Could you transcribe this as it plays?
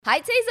Hi,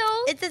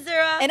 Tazel. It's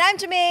Azura. And I'm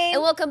Jermaine.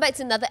 And welcome back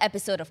to another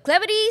episode of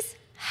Clevity's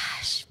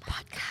Hash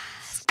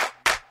Podcast.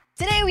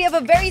 Today we have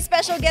a very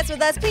special guest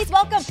with us. Please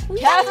welcome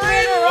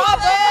Catherine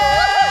Roberts.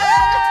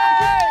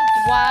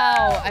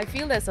 Wow, I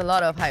feel there's a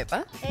lot of hype,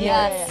 huh?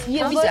 Yes. You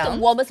have Calm received the down.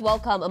 warmest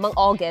welcome among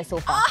all guests so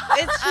far.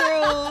 It's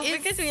true.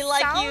 because we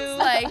like sounds you.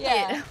 like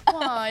Yeah. it.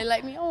 Wow, you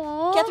like me?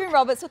 Aww. Catherine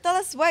Roberts, so tell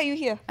us, why are you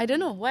here? I don't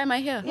know. Why am I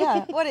here?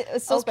 Yeah, what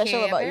is so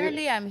special about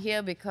apparently you? I'm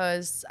here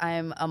because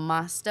I'm a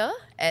master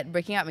at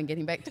breaking up and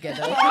getting back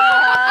together.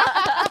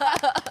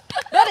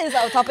 That is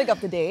our topic of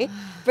the day,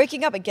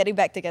 breaking up and getting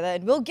back together,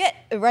 and we'll get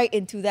right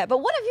into that. But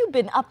what have you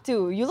been up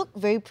to? You look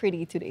very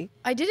pretty today.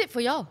 I did it for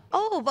y'all.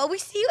 Oh, but we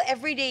see you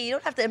every day. You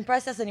don't have to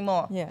impress us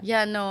anymore.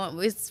 Yeah, no,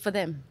 it's for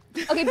them.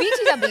 Okay,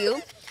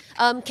 BTW.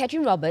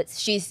 Catherine Roberts,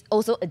 she's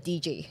also a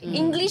DJ,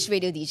 English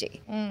radio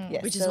DJ.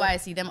 Yes, Which is So- why I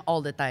see them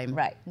all the time.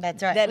 Right.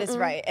 That's right. That is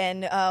right.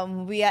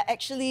 And we are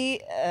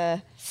actually,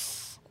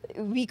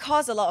 we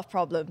cause a lot of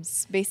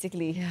problems,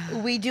 basically.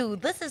 We do.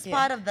 This is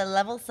part of the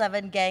level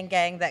 7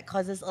 gang that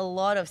causes a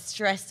lot of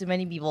stress to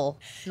many people.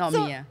 Not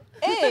So- me, yeah.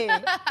 Hey,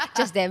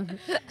 Just them.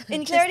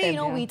 in Clarity, them, you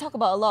know, yeah. we talk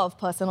about a lot of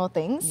personal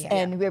things,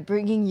 and we're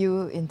bringing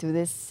you into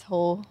this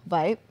whole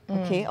vibe,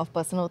 okay, of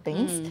personal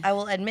things. I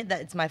will admit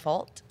that it's my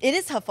fault. It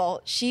is her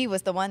fault. She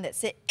was the one that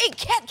said, "Hey,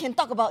 Cat can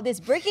talk about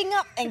this, breaking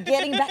up and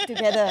getting back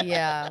together."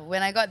 Yeah,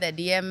 when I got that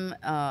DM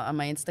on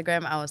my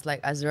Instagram, I was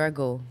like, Azura,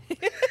 go.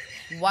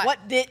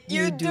 What did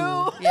you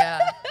do? Yeah,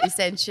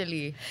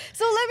 essentially.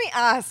 So let me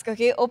ask,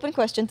 okay, open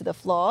question to the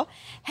floor.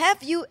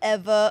 Have you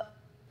ever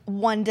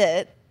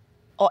wondered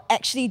or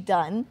actually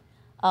done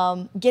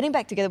getting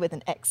back together with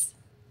an ex?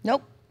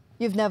 Nope.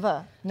 You've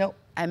never? Nope.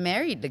 I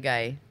married the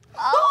guy.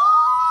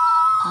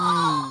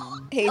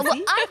 Hazy?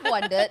 Well, I've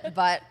wondered,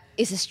 but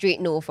it's a straight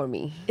no for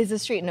me. It's a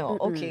straight no.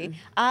 Okay.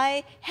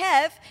 I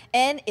have,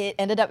 and it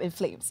ended up in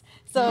flames.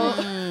 So,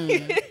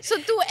 So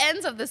two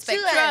ends of the ends.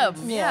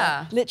 spectrum.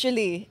 Yeah.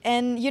 literally.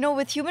 And you know,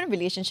 with human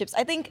relationships,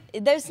 I think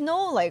there's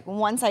no like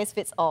one size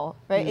fits all,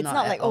 right? It's Not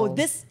not at like, all. oh,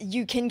 this,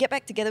 you can get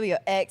back together with your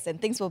ex and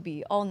things will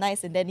be all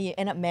nice and then you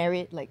end up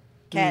married like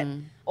Kat.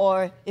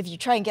 Or if you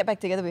try and get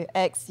back together with your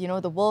ex, you know,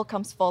 the world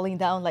comes falling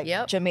down like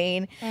Yep.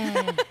 Jermaine.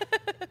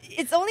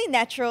 It's only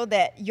natural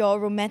that your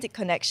romantic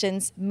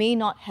connections may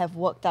not have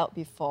worked out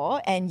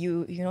before, and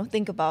you know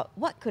think about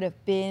what could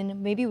have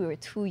been. Maybe we were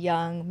too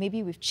young.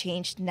 Maybe we've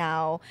changed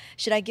now.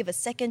 Should I give a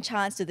second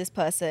chance to this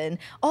person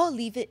or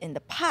leave it in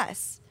the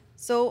past?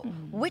 So,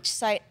 which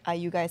side are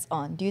you guys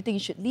on? Do you think you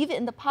should leave it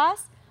in the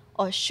past,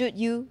 or should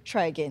you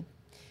try again?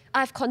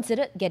 I've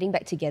considered getting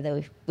back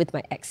together with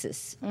my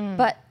exes,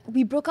 but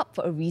we broke up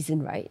for a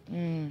reason, right?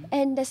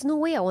 And there's no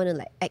way I want to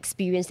like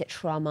experience that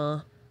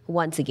trauma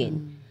once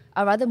again.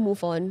 I'd rather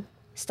move on,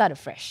 start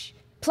afresh.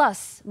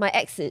 Plus, my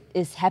ex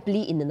is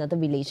happily in another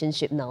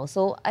relationship now,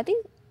 so I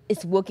think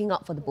it's working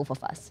out for the both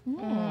of us.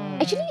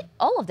 Actually,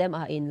 all of them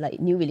are in like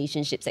new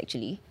relationships.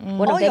 Actually,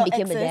 one All of them your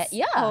became a dad. exes?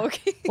 Yeah, Oh,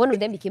 okay. one of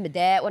them became a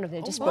dad. One of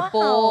them just wow.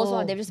 proposed.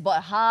 One of them just bought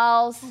a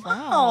house.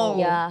 Wow.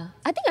 Yeah,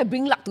 I think I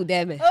bring luck to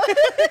them.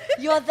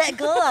 You're that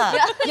girl.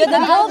 ah. You're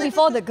the girl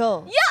before the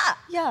girl. Yeah.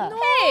 Yeah.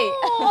 Hey.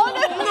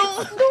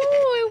 No,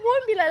 it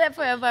won't be like that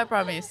forever, I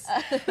promise.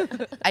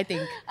 I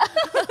think.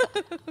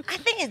 I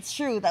think it's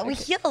true that we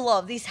hear a lot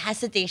of these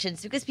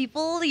hesitations because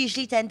people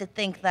usually tend to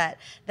think that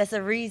there's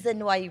a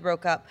reason why you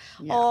broke up.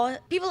 Yeah. Or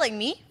people like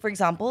me, for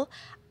example,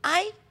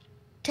 I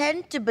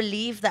tend to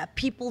believe that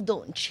people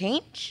don't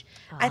change.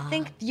 I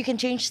think you can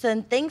change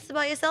certain things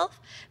about yourself,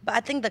 but I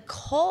think the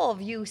core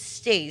of you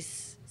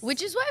stays.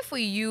 Which is why for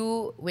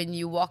you, when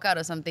you walk out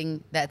of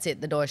something, that's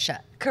it, the door is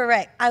shut.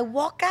 Correct. I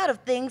walk out of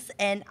things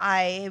and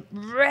I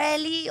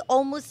rarely,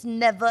 almost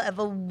never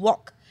ever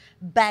walk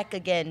back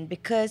again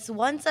because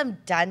once I'm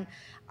done,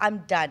 I'm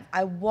done.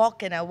 I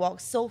walk and I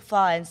walk so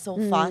far and so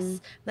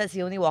fast. That's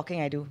the only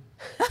walking I do.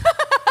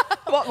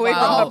 Walk away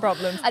Wow. from her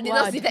problems. I did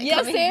not see that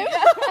coming. Same.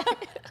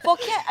 For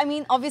Kat, I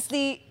mean,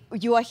 obviously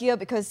you are here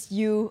because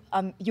you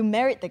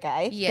married the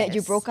guy that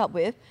you Yes. broke up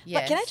with.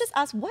 But can I Yes. just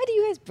ask, why do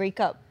you guys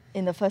break up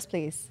in the first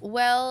place?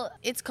 Well,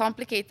 it's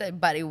complicated,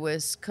 but it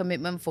was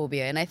commitment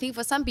phobia. And I think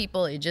for some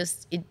people,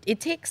 it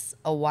takes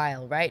a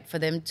while, right? For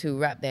them to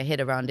wrap their head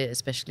around it,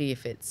 especially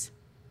if it's,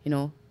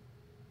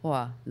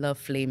 love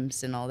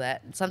flames and all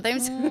that.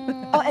 Sometimes...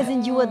 Oh, as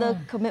in you were the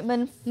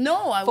commitment.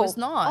 No, I was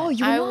not. Oh,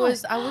 you were I not?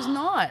 was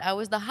not. I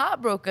was the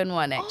heartbroken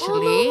one,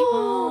 actually.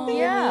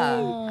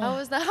 Yeah. I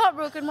was the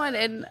heartbroken one,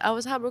 and I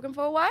was heartbroken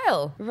for a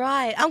while.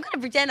 Right. I'm going to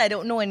pretend I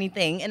don't know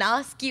anything and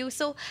ask you,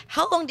 so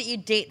how long did you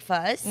date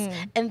first?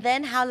 And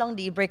then how long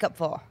did you break up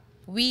for?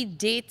 We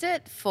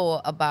dated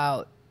for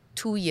about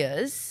 2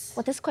 years.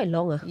 Well, that's quite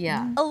long.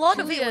 Yeah. A lot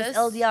 2 of it years.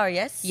 was LDR,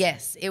 yes?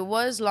 Yes, it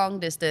was long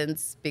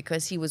distance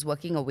because he was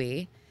working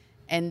away.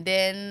 And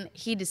then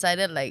he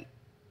decided like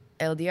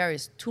LDR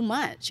is too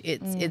much.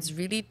 It's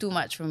really too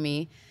much for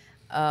me.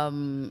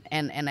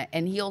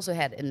 And he also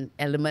had an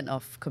element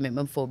of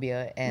commitment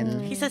phobia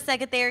and He's a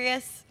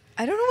Sagittarius.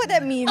 I don't know what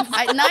that means.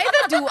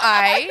 Neither do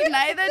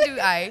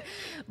I.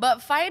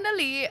 But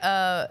finally,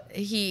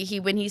 he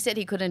when he said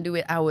he couldn't do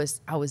it, I was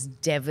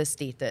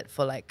devastated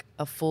for like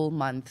a full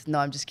month. No,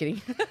 I'm just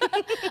kidding.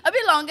 A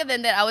bit longer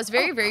than that. I was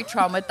very, very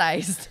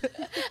traumatized.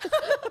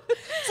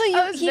 So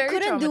I was he very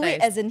couldn't do it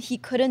traumatized. as in he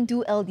couldn't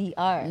do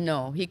LDR.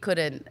 No, he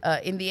couldn't.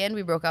 In the end,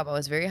 we broke up. I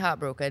was very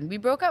heartbroken. We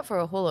broke up for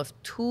a whole of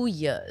 2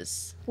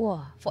 years.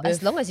 Wow, for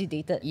as long as you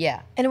dated.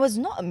 Yeah. And it was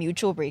not a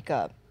mutual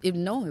breakup.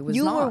 No, it was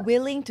You not. were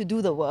willing to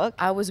do the work.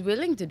 I was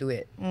willing to do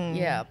it.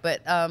 Yeah, but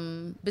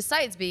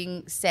besides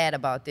being sad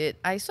about it,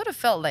 I sort of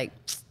felt like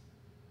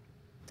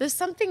there's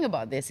something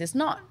about this. It's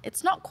not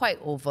quite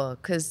over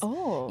because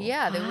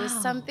there was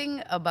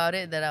something about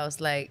it that I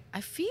was like,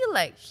 I feel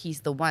like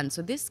he's the one.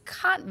 So this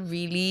can't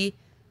really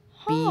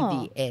be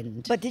the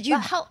end. But did you?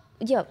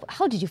 But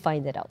how did you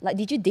find that out? Like,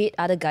 did you date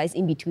other guys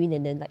in between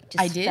and then like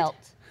just I did. felt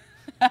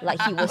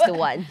like he was the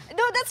one?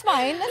 No, that's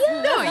fine. That's,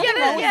 no,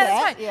 nothing wrong with that's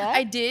that. fine. Yeah.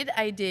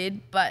 I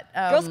did, but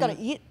Girls gotta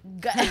eat.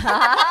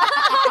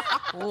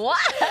 What?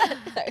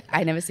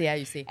 I never say how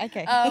you say.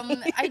 Okay.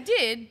 I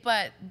did,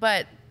 but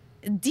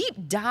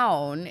deep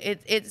down,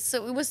 it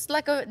was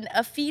like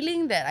a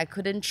feeling that I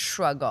couldn't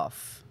shrug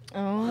off.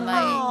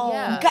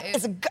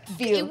 It's a gut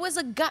feel. It was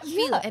a gut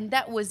feel, and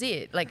that was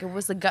it. Like, it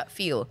was a gut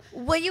feel.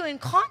 Were you in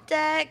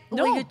contact?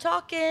 No. Were you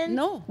talking?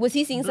 No. Was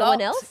he seeing someone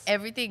Blocked else?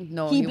 Everything.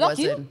 No, He he blocked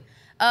you? wasn't.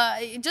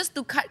 Just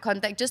to cut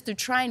contact, just to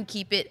try and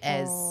keep it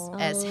as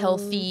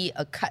healthy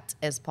a cut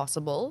as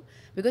possible.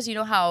 Because you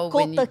know how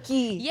Cold when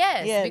turkey.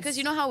 Yes, Yes. because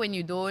you know how when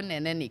you don't,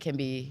 and then it can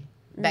be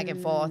back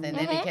and forth, and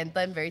then it can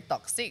turn very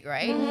toxic,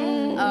 right?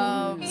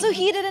 So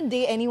he didn't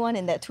date anyone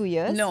in that 2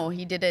 years? No,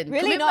 he didn't.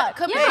 Really not?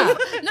 Yeah.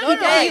 No, He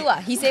tell you what?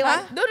 He say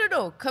what?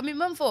 No.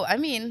 Commitment for. I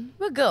mean,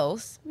 we're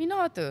girls. We know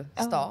how to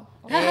stop.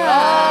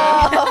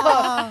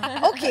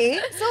 Okay,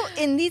 so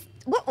in these,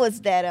 what was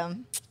that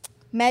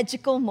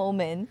magical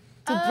moment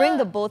to bring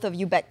the both of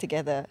you back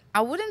together?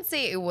 I wouldn't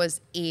say it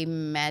was a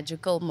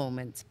magical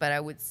moment, but I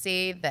would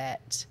say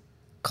that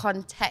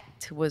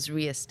contact was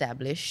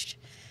reestablished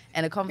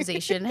and a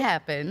conversation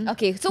happened.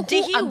 Okay, so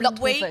Did who he unblocked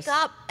who wake first?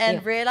 up and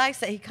Yeah. realize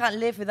that he can't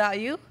live without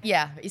you?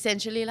 Yeah,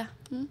 essentially lah.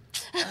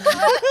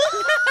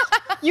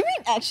 You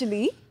mean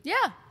actually?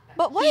 Yeah.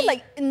 But why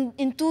like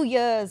in 2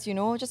 years,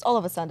 just all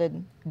of a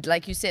sudden?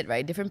 Like you said,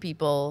 right? Different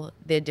people,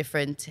 they're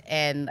different.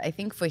 And I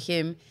think for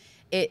him,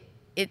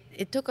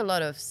 it took a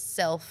lot of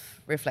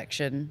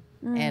self-reflection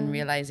and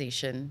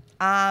realization.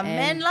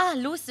 Men lah,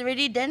 lose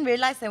already, then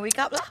realize and wake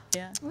up lah.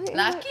 Yeah.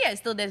 Lucky I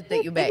still didn't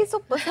take you back. It's so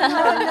personal.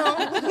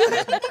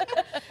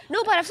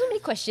 No, but I have so many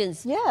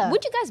questions. Yeah.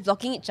 Would you guys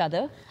blocking each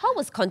other? How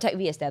was contact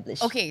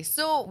re-established? Okay,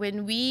 so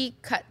when we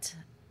cut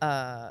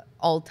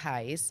all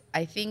ties,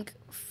 I think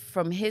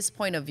from his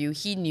point of view,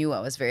 he knew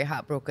I was very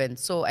heartbroken.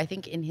 So I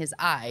think in his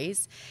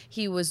eyes,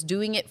 he was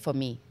doing it for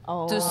me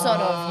to sort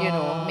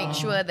of, make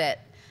sure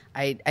that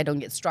I don't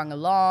get strung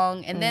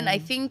along. And then I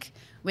think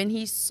when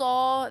he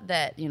saw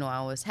that,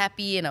 I was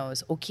happy and I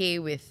was okay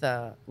with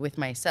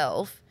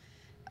myself,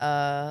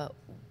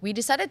 we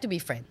decided to be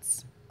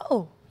friends.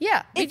 Oh.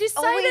 Yeah, we It's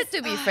decided always-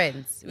 to be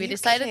friends. We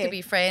decided to Okay.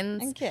 be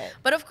friends. Okay.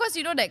 But of course,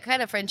 that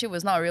kind of friendship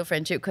was not a real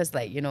friendship because,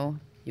 like,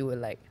 you were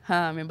like,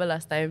 remember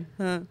last time?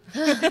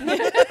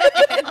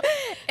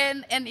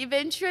 and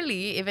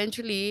eventually,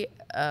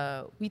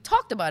 we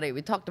talked about it.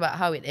 We talked about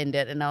how it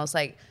ended. And I was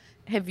like,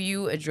 have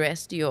you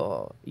addressed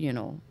your,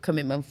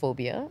 commitment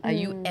phobia? Are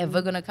you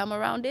ever going to come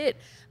around it?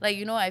 Like,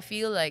 I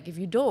feel like if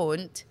you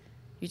don't,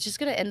 you're just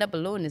going to end up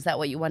alone. Is that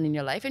what you want in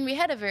your life? And we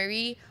had a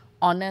very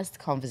honest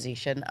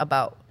conversation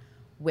about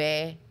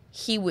where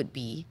he would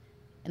be.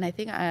 And I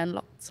think I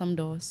unlocked some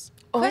doors.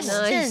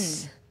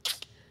 nice.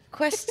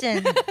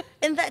 Question.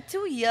 In that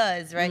 2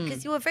 years, right?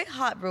 Because you were very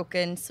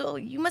heartbroken. So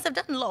you must have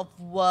done a lot of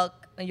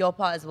work on your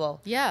part as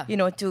well. Yeah.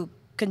 To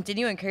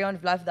continue and carry on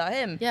with life without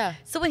him. Yeah.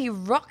 So when he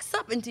rocks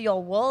up into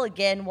your world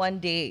again one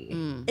day,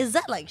 is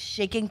that like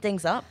shaking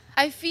things up?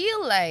 I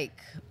feel like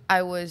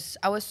I was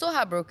so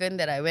heartbroken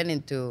that I went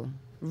into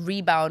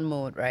rebound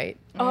mode, right?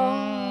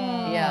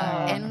 Oh.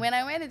 Yeah. And when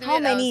I went into How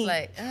it, many? I was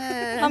like,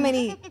 How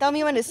many? Tell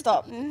me when to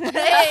stop.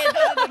 hey,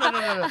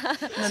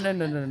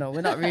 no,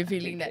 we're not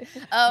revealing that.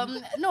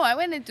 No, I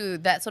went into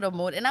that sort of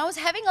mode and I was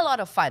having a lot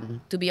of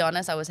fun. To be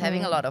honest, I was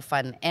having a lot of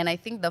fun. And I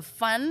think the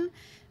fun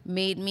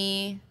made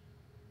me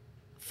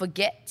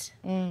forget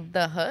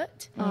the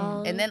hurt.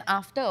 And then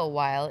after a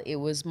while, it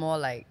was more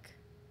like,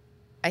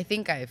 I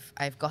think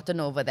I've gotten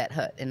over that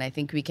hurt and I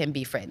think we can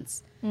be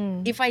friends.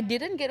 If I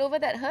didn't get over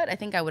that hurt, I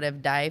think I would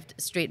have dived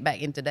straight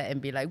back into that and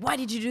be like, why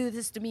did you do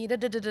this to me? Da,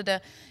 da, da, da, da.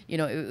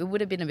 It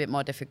would have been a bit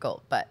more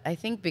difficult. But I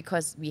think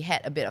because we had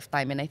a bit of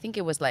time and I think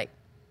it was like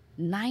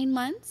 9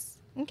 months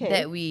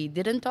that we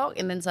didn't talk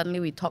and then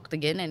suddenly we talked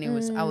again and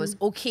I was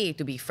okay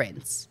to be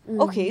friends.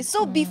 Okay,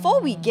 so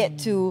before we get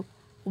to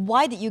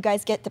why did you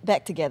guys get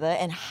back together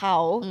and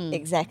how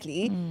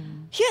exactly,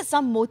 here are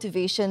some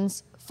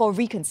motivations for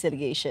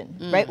reconciliation,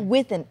 right?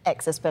 With an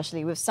ex,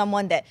 especially with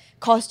someone that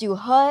caused you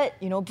hurt,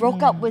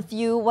 broke up with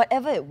you,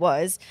 whatever it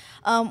was.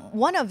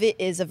 One of it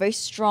is a very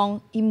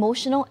strong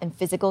emotional and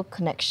physical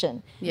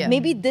connection. Yeah.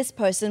 Maybe this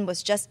person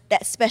was just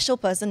that special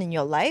person in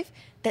your life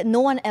that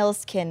no one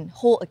else can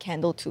hold a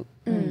candle to.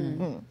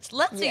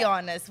 Let's be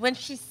honest. When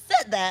she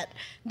said that,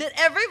 did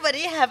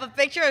everybody have a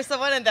picture of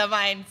someone in their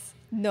minds?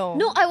 No.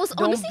 No, I was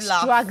Don't honestly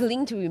bluff.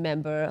 struggling to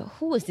remember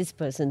who was this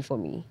person for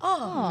me.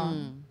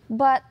 Oh.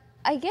 But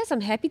I guess I'm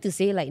happy to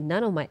say like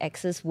none of my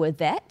exes were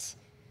that.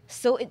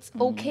 So it's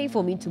okay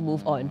for me to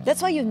move on.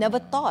 That's why you've never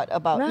thought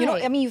about,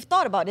 Right. you've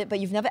thought about it, but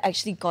you've never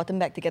actually gotten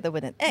back together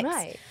with an ex.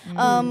 Right.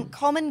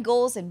 Common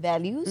goals and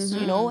values,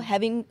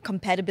 having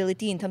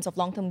compatibility in terms of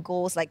long-term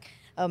goals like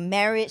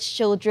marriage,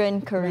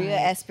 children, career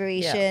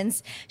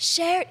aspirations,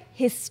 shared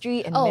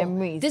history and Oh,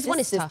 memories. this one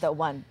is tough. the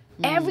one.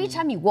 Every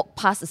time you walk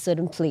past a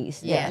certain place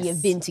that Yes.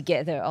 you've been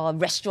together or a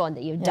restaurant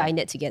that you've dined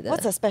at together.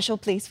 What's a special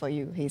place for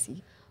you, Hazy?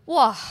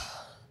 Wow.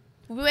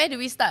 Where do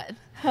we start?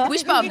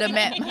 Which part of the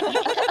map?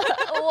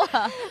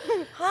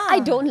 I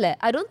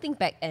don't think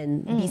back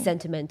and be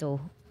sentimental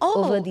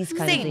over these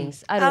kind of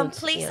things. I don't.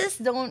 Places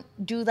don't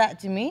do that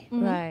to me.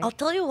 Right. I'll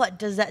tell you what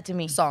does that to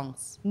me.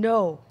 Songs.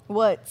 No.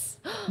 Words.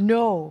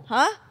 No.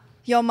 Huh?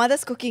 Your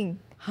mother's cooking.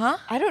 Huh?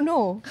 I don't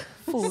know.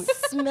 Food.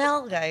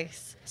 Smell,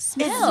 guys.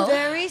 Smell? It's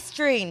very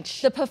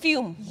strange. The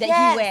perfume that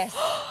Yes. he wears.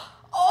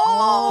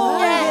 Oh,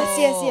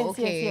 yes.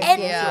 Okay. yes.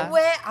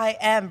 Anywhere I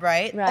am,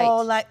 right? Right.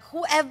 Or like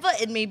whoever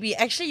it may be.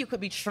 Actually, you could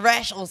be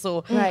trash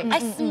also. Right. I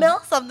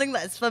smell something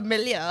that's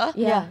familiar.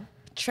 Yeah.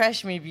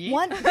 Trash maybe.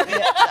 One.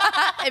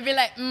 I'd be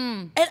like,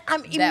 And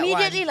I'm That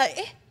immediately like,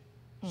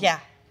 yeah.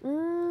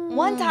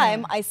 One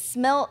time, I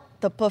smelled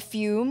the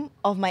perfume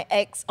of my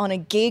ex on a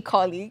gay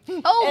colleague.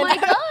 Oh my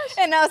gosh.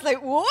 And I was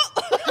like, what?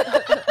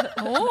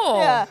 oh.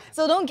 Yeah.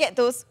 So don't get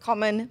those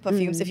common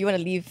perfumes if you want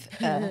to leave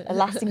a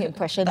lasting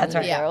impression on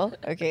your right. girl.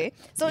 Okay.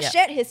 So Yeah.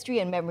 shared history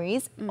and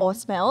memories or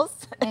smells,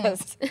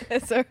 as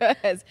Sarah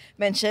has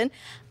mentioned.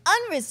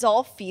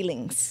 Unresolved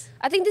feelings.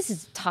 I think this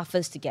is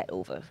toughest to get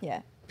over.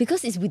 Yeah.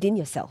 Because it's within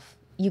yourself.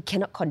 You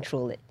cannot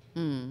control it.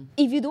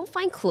 If you don't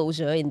find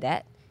closure in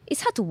that,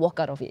 it's hard to walk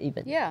out of it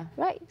even. Yeah.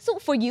 Right? So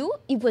for you,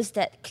 it was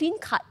that clean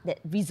cut that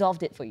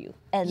resolved it for you.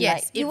 And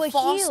Yes, like, you were it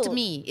forced healed.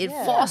 me. It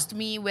Yeah. forced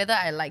me, whether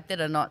I liked it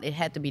or not, it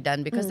had to be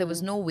done because there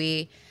was no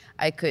way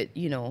I could,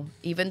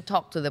 even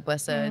talk to the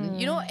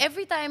person.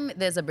 Every time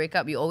there's a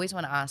breakup, you always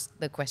want to ask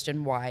the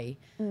question why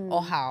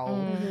or how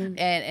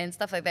and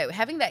stuff like that.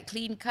 Having that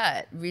clean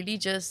cut really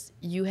just,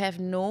 you have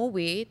no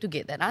way to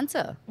get that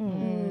answer.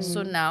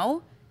 So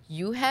now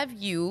you have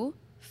you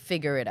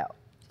figure it out.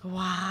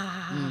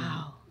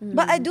 Wow.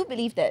 But I do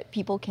believe that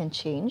people can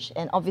change.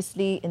 And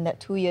obviously, in that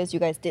 2 years, you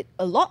guys did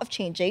a lot of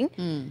changing.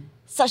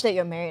 Such that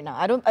you're married now.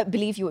 I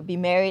believe you would be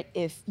married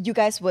if you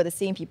guys were the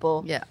same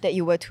people Yeah. that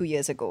you were 2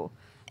 years ago.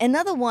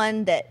 Another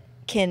one that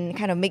can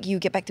kind of make you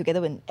get back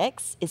together with an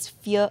ex is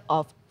fear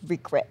of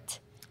regret.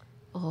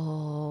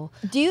 Oh.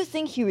 Do you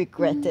think he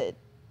regretted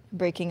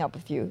breaking up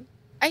with you?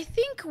 I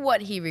think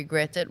what he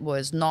regretted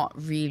was not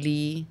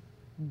really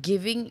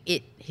giving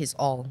it his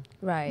all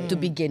Right. to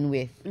begin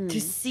with. To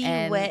see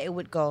And- where it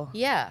would go.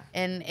 Yeah.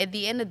 And at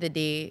the end of the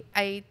day,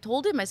 I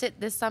told him, I said,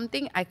 there's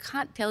something, I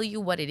can't tell you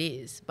what it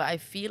is, but I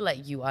feel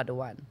like you are the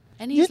one.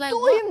 And he's You like,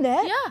 told "What?" him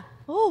that? Yeah.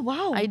 Oh,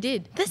 wow. I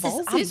did. This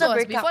is This after was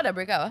breakup. before the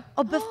breakup. Huh?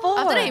 Oh, before.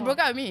 After that, he broke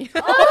up with me.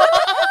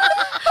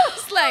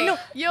 It's like,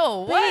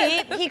 yo,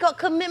 what? Wait, he got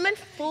commitment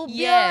phobia.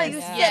 Yes,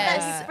 You said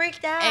yes. that he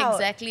freaked out.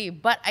 Exactly.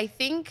 But I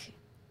think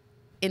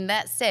in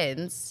that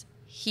sense,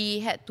 he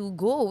had to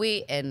go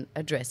away and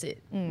address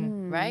it,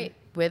 right?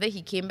 Whether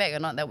he came back or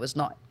not, that was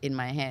not in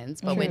my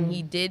hands. But when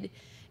he did,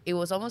 it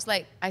was almost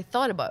like I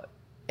thought about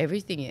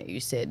everything that you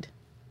said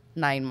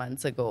 9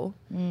 months ago.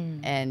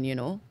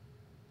 And,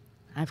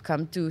 I've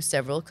come to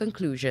several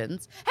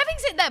conclusions. Having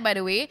said that, by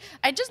the way,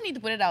 I just need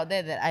to put it out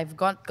there that I've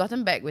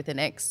gotten back with an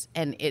ex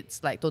and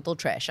it's like total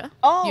trash. Huh?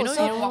 Oh, you know,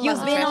 so you walk you've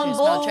past been trash on and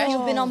smell both. trash.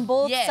 You've been on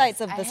both Yes, sides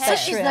of I the have.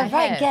 She's spectrum. the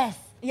right have. guess.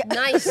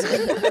 Nice.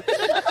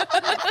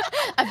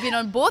 I've been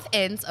on both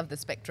ends of the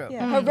spectrum.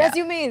 Her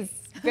resume is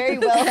very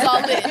well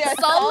Solid, Yeah,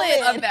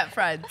 solid on that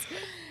front.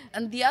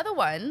 And the other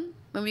one,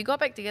 when we got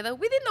back together,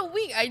 within a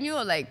week, I knew,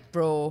 like,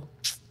 bro,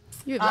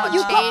 you have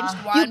not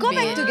changed one You got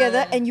back bit.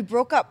 together and you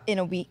broke up in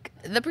a week.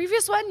 The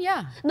previous one,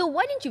 yeah. No,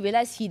 why didn't you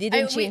realize he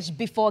didn't I- we- change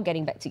before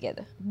getting back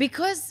together?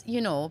 Because,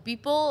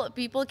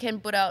 people can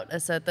put out a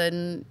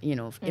certain,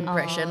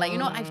 impression. Like,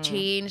 I've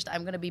changed,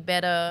 I'm going to be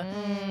better.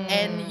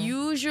 And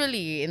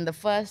usually in the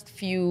first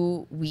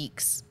few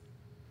weeks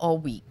or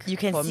week. You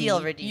can for see me,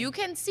 already. You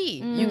can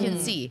see. You can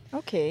see.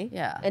 Okay.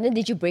 Yeah. And then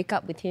did you break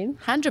up with him?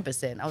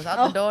 100%. I was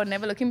out the door,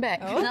 never looking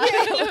back.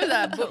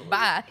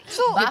 Bye.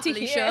 Bye,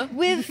 Felicia.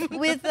 With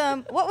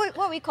what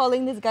are we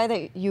calling this guy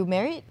that you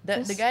married?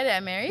 The guy that I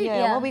married?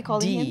 Yeah, what are we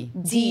calling D.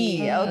 him?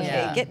 D. Okay,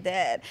 Yeah. get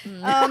that.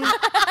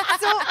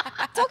 So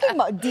talking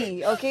about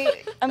D,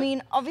 okay. I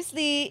mean,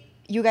 obviously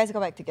you guys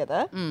got back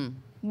together.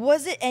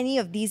 Was it any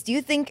of these? Do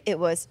you think it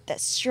was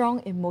that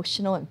strong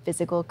emotional and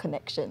physical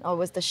connection, or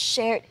was the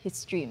shared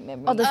history and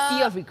memory? Or the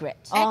fear of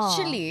regret.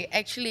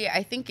 Actually,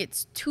 I think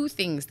it's two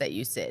things that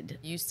you said.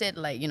 You said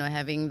like,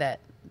 having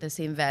the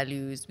same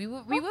values. We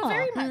were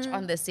very much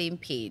on the same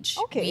page.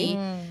 Okay.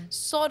 We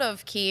sort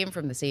of came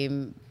from the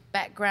same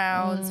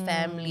backgrounds,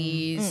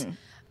 families.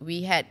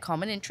 We had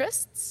common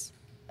interests.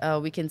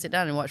 We can sit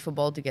down and watch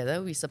football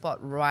together. We support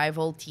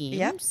rival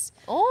teams.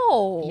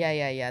 Oh.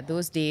 Yeah.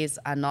 Those days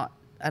are not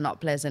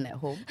pleasant at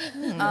home.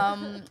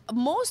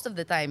 Most of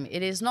the time,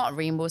 it is not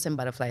rainbows and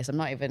butterflies. I'm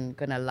not even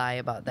gonna lie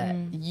about that.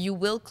 You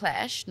will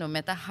clash no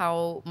matter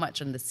how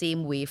much on the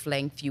same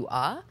wavelength you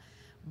are,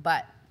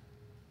 but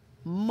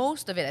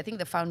most of it, I think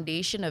the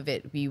foundation of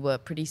it, we were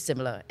pretty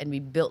similar and we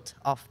built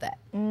off that.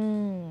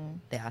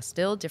 There are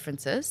still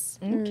differences.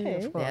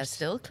 Okay. There are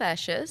still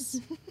clashes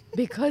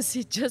because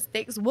it just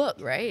takes work,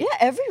 right? Yeah,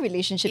 every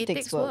relationship It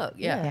takes takes work. work,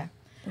 yeah.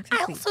 I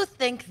Exactly. also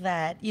think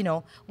that,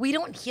 we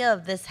don't hear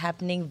of this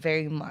happening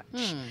very much.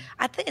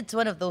 I think it's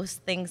one of those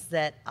things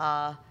that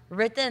are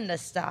written in the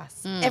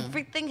stars.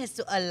 Everything has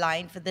to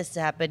align for this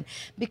to happen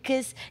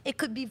because it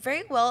could be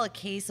very well a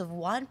case of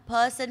one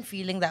person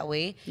feeling that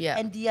way Yeah.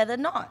 and the other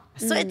not.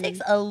 So it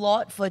takes a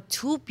lot for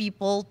two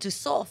people to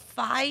sort of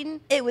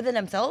find it within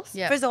themselves.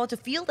 Yeah. First of all, to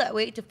feel that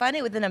way, to find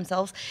it within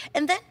themselves,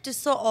 and then to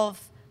sort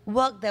of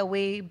work their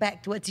way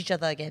back towards each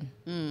other again.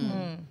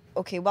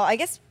 Okay, well, I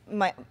guess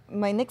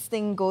my next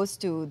thing goes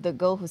to the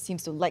girl who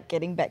seems to like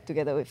getting back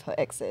together with her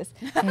exes.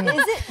 Is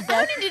it I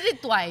only did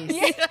it twice.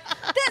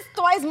 that's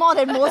twice more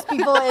than most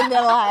people in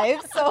their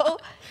lives. So,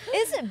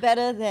 is it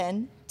better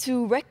then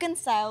to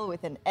reconcile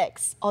with an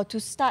ex or to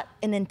start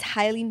an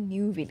entirely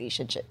new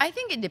relationship? I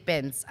think it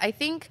depends. I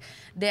think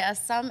there are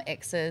some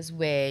exes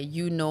where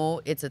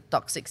it's a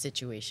toxic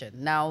situation.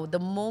 Now, the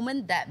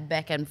moment that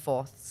back and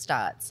forth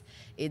starts,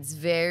 it's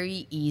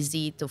very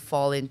easy to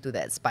fall into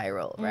that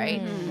spiral,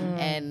 right?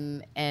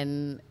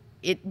 And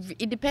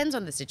it depends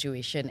on the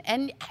situation.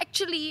 And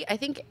actually, I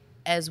think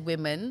as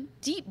women,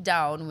 deep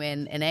down,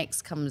 when an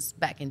ex comes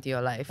back into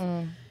your life,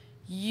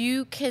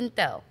 you can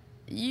tell.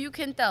 You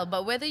can tell,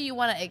 but whether you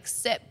want to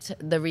accept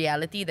the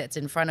reality that's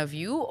in front of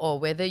you or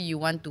whether you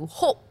want to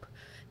hope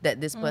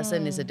that this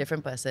person is a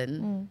different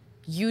person,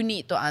 you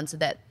need to answer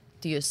that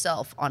to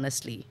yourself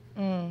honestly.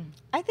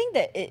 I think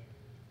that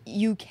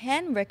you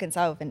can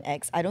reconcile with an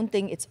ex. I don't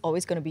think it's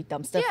always going to be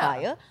dumpster Yeah.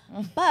 fire,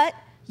 but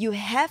you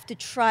have to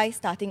try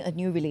starting a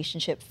new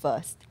relationship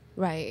first.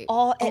 Right.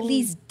 Or at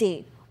least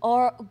date.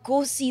 Or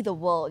go see the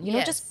world.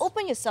 Just Yes.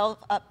 open yourself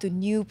up to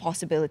new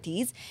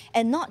possibilities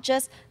and not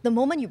just the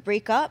moment you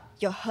break up,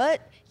 you're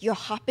hurt, you're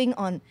harping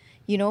on,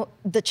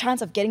 the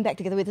chance of getting back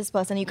together with this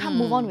person. You can't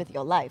move on with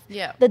your life.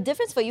 Yeah. The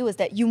difference for you is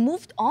that you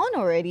moved on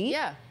already.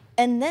 Yeah.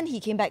 And then he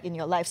came back in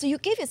your life. So you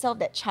gave yourself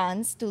that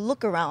chance to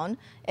look around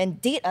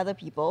and date other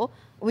people,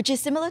 which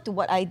is similar to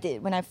what I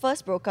did when I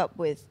first broke up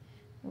with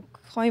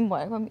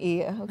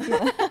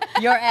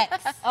Your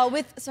ex.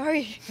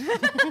 sorry.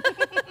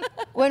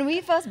 When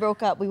we first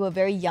broke up, we were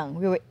very young.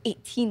 We were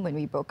 18 when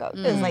we broke up.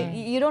 It was like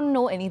you don't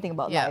know anything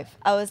about Yeah. life.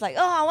 I was like,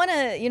 I want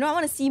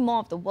to see more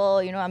of the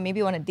world. I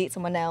maybe want to date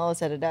someone else.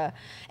 Da, da, da.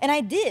 And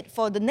I did.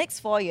 For the next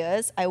 4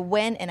 years, I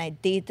went and I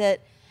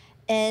dated,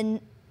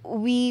 and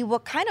we were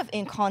kind of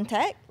in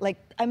contact. Like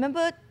I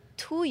remember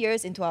 2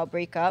 years into our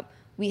breakup,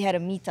 we had a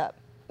meetup.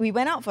 We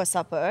went out for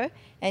supper,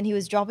 and he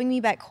was dropping me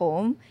back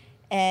home,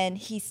 and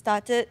he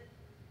started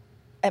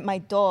at my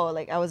door,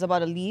 like I was about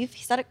to leave,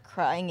 he started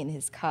crying in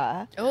his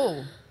car,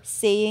 Oh.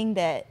 saying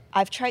that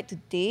I've tried to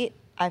date,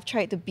 I've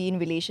tried to be in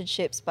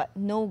relationships, but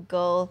no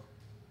girl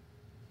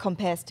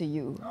compares to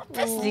you.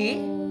 Obviously.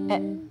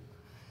 And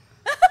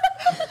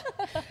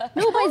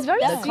No, but it's very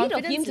The sweet of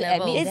him confidence to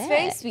level. admit it's that.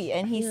 very sweet.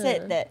 And he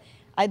said that,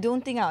 I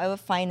don't think I'll ever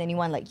find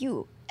anyone like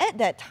you. At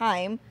that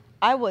time,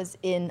 I was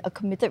in a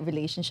committed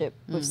relationship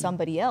with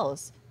somebody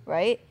else,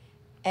 right?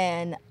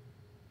 And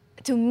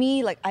to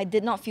me, like I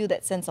did not feel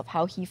that sense of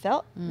how he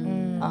felt.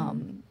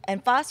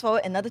 And fast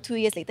forward another 2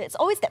 years later, it's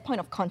always that point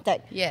of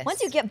contact. Yes.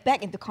 Once you get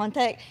back into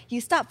contact, you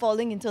start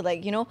falling into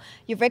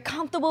you're very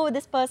comfortable with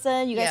this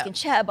person. You guys Yeah. can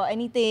chat about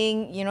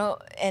anything,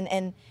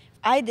 and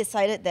I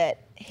decided that,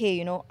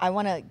 hey, I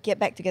want to get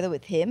back together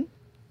with him.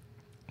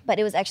 But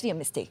it was actually a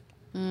mistake.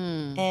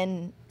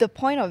 And the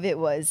point of it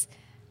was,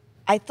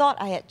 I thought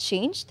I had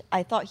changed.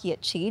 I thought he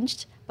had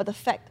changed. But the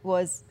fact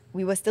was,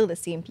 we were still the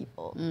same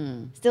people.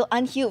 Still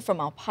unhealed from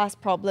our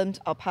past problems,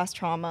 our past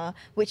trauma,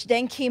 which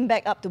then came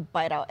back up to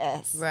bite our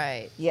ass.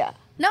 Right. Yeah.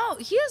 Now,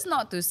 here's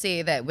not to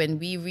say that when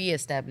we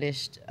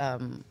re-established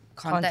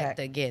contact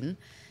again,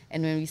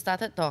 and when we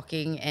started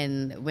talking,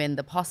 and when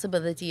the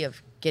possibility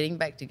of getting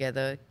back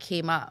together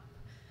came up,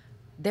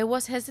 there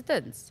was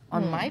hesitance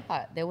on my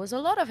part. There was a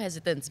lot of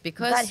hesitance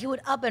because That he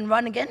would up and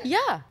run again?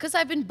 yeah, because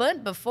I've been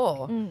burnt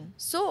before.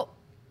 So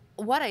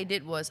what I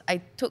did was I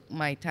took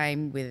my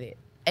time with it.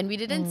 And we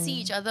didn't see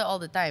each other all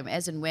the time.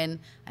 As in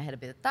when I had a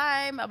bit of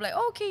time, I'm like,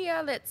 okay,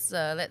 yeah, let's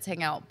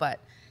hang out. But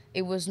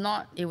it was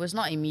not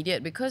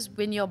immediate because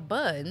when you're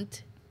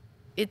burnt,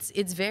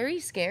 it's very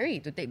scary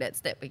to take that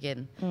step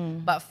again.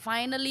 But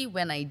finally,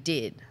 when I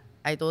did,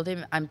 I told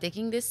him I'm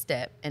taking this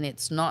step, and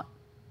it's not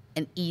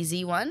an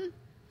easy one.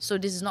 So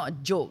this is not a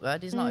joke.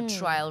 This is not a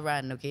trial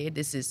run. Okay,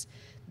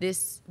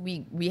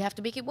 we have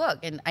to make it work,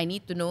 and I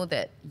need to know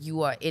that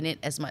you are in it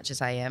as much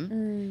as I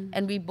am.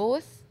 And we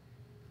both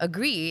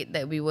agreed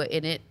that we were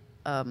in it,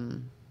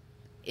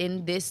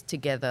 in this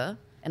together.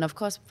 And of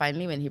course,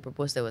 finally, when he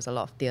proposed, there was a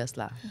lot of tears,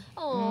 lah.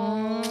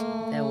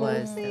 There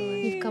was.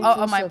 You've come Oh,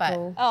 full on my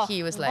circle. part,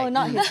 he was like,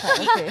 not his part.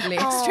 Okay.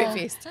 straight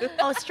faced.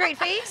 Oh, straight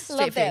face?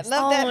 Love that. face.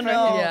 Love that. Oh, from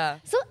no. him. Yeah.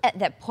 So at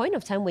that point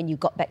of time when you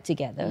got back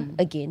together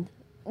again,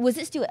 was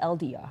it still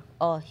LDR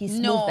or he's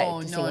moved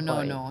back to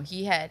Singapore? No.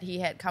 He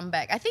had come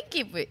back. I think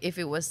if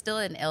it was still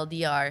an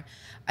LDR,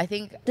 I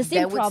think The same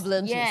there would-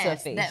 problems would yes,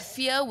 surface. that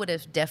fear would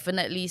have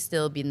definitely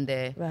still been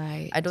there.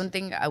 Right. I don't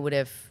think I would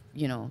have,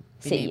 been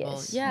Say able.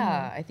 yes.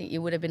 Yeah, I think it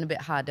would have been a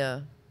bit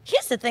harder.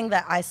 Here's the thing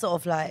that I sort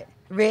of like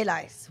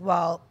realized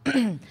while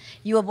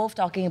you were both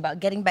talking about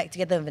getting back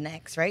together with an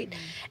ex, right?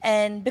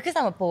 And because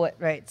I'm a poet,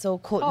 right? So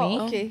quote me.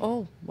 Okay.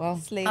 Oh, wow.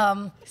 Slay.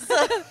 So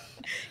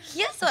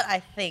here's what I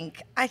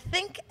think. I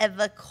think at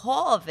the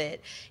core of it,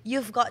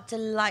 you've got to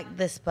like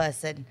this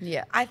person.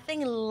 Yeah. I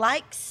think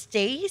like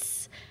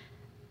stays,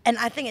 and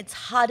I think it's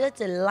harder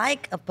to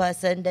like a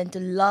person than to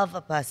love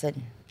a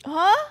person.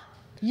 Huh?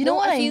 You know No,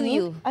 what I I feel mean?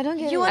 you. I don't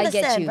get You it. I get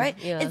understand, you, right?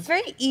 yeah. It's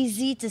very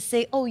easy to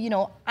say, oh,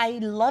 I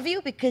love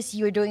you because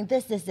you're doing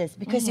this,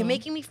 because you're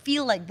making me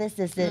feel like this.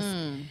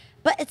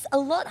 But it's a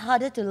lot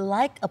harder to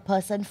like a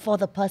person for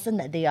the person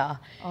that they are.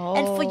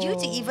 And for you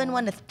to even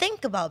want to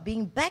think about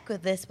being back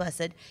with this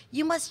person,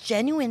 you must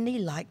genuinely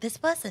like this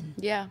person.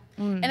 Yeah.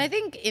 And I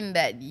think in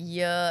that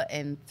year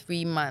and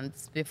 3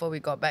 months before we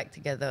got back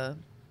together,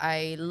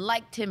 I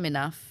liked him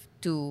enough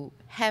to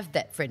have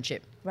that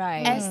friendship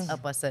Right. as a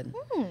person.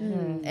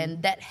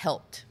 And that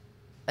helped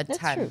a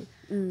ton. true.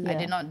 I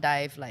did not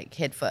dive like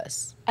head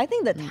first. I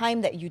think the time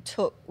that you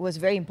took was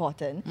very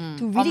important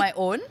to really On my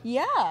own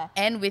Yeah.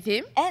 and with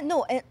him. And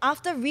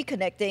after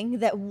reconnecting,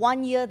 that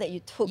 1 year that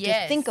you took to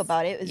Yes. think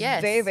about it is Yes.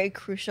 very, very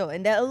crucial.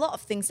 And there are a lot of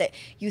things that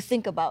you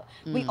think about.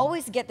 We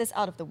always get this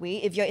out of the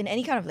way if you're in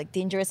any kind of like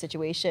dangerous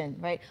situation,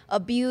 right?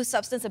 Abuse,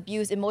 substance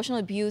abuse, emotional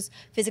abuse,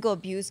 physical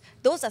abuse.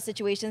 Those are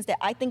situations that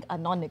I think are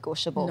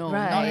non-negotiable. No,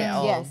 Right. not at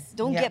all. Yes,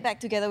 don't Yeah. get back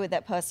together with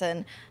that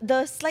person.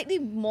 The slightly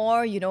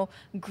more,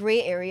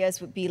 gray areas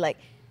would be like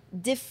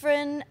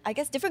different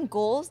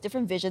goals,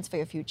 different visions for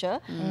your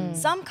future.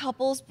 Some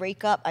couples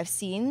break up, I've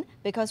seen,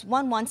 because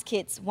one wants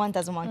kids, one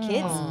doesn't want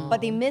kids, but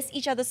they miss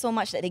each other so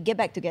much that they get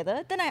back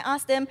together. Then I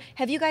ask them,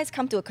 have you guys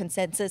come to a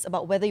consensus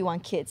about whether you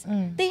want kids?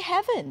 They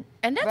haven't.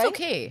 And that's right?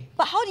 okay.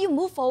 But how do you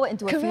move forward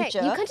into a Correct.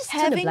 future You can't just turn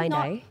a having blind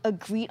not eye.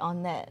 agreed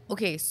on that?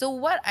 Okay, so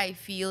what I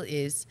feel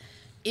is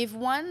if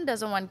one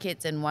doesn't want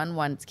kids and one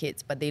wants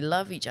kids, but they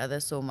love each other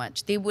so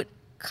much, they would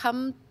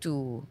come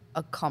to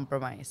a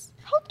compromise.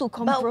 How to But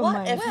compromise?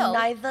 what if Well-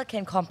 neither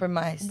can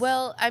compromise?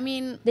 Well, I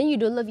mean, Then you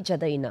don't love each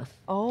other enough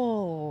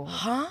Oh.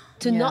 huh?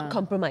 to Yeah. not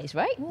compromise,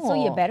 right? So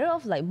you're Aw. better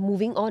off like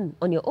moving on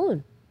your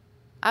own.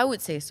 I would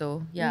say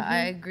so. Yeah, I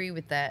agree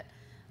with that.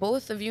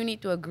 Both of you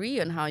need to agree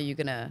on how you're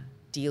gonna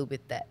deal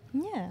with that.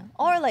 Yeah.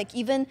 Or like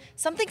even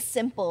something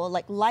simple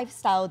like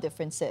lifestyle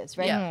differences,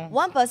 right? Yeah.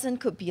 One person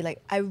could be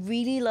like, I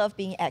really love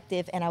being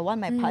active and I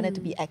want my partner to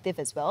be active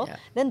as well. Yeah.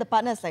 Then the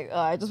partner's like,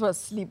 I just want to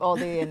sleep all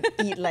day and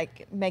eat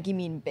like Maggie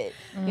mee in bed.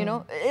 You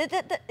know,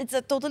 it's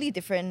a totally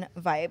different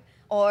vibe.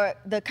 Or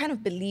the kind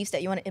of beliefs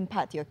that you want to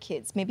impart to your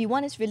kids. Maybe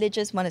one is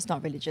religious, one is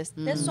not religious.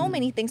 There's so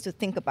many things to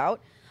think about.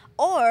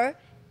 Or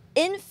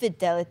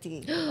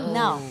infidelity.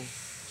 Now,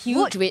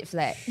 Huge red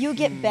flag. you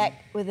get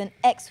back with an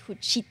ex who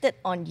cheated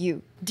on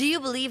you. Do you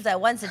believe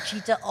that once a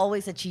cheater,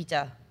 always a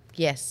cheater?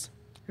 Yes.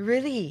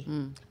 Really?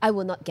 I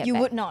will not get You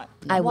back. would not.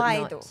 I would Why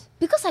not. though?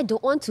 Because I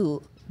don't want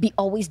to be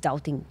always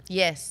doubting.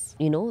 Yes.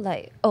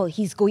 Like, oh,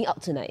 he's going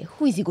out tonight.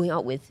 Who is he going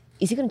out with?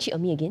 Is he going to cheat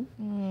on me again?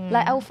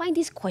 Like, I will find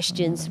these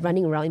questions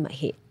running around in my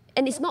head.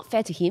 And it's not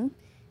fair to him.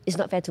 It's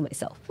not fair to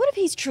myself. What if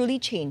he's truly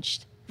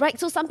changed? Right?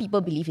 So some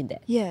people believe in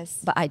that. Yes.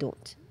 But I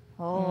don't.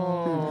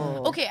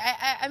 Okay,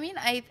 I mean,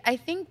 I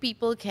think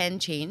people can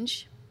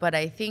change, but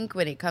I think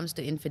when it comes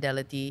to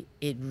infidelity,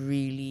 it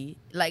really,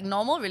 like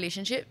normal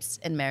relationships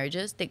and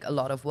marriages take a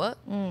lot of work.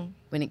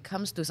 When it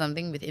comes to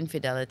something with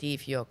infidelity,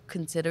 if you're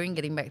considering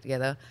getting back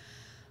together,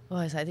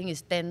 I think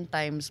it's 10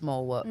 times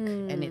more work.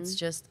 And it's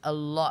just a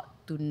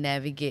lot to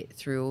navigate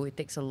through. It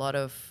takes a lot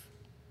of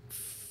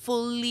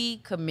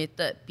fully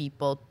committed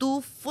people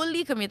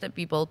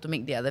to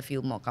make the other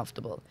feel more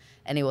comfortable.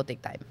 And it will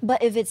take time.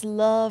 But if it's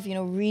love,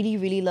 really,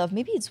 really love,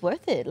 maybe it's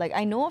worth it. Like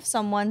I know of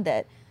someone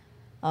that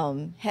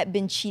had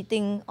been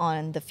cheating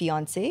on the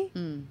fiance.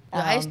 Your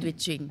eyes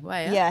twitching.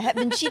 Why? Ah? Yeah, had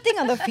been cheating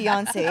on the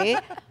fiance,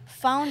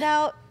 found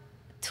out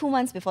 2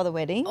 months before the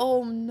wedding,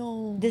 Oh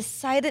no.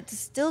 decided to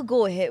still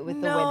go ahead with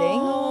the wedding.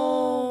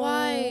 Oh,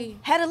 why?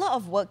 had a lot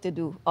of work to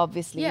do,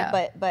 obviously.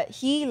 Yeah. But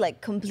he like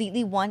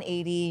completely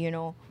 180,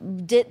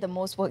 did the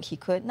most work he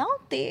could. Now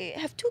they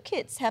have 2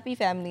 kids, happy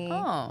family.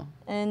 Oh.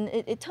 And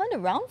it turned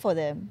around for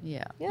them.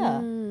 Yeah. Yeah.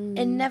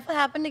 It never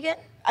happened again?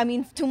 I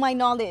mean, to my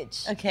knowledge.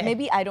 Okay.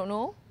 Maybe I don't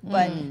know,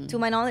 but to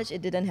my knowledge,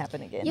 it didn't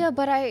happen again. Yeah,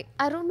 but I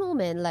don't know,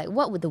 man. Like,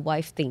 what would the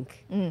wife think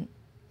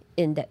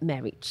in that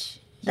marriage?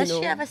 Does You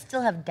she know? ever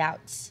still have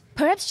doubts?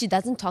 Perhaps she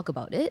doesn't talk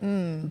about it,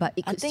 but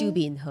it I could still think-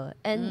 be in her.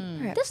 And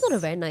that's not a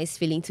very nice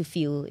feeling to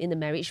feel in a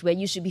marriage where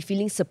you should be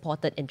feeling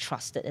supported and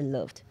trusted and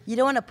loved. You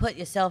don't want to put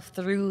yourself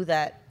through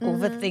that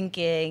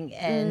overthinking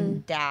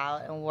and doubt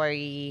and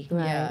worry.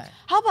 Yeah.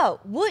 How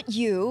about, would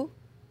you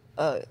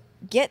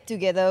get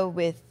together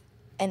with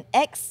an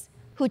ex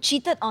who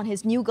cheated on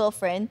his new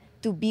girlfriend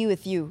to be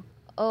with you?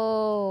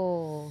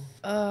 Oh.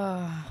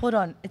 Hold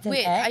on, it's an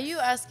Wait, ex? are you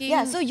asking?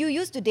 Yeah, so you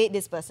used to date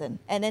this person,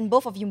 and then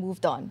both of you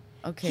moved on.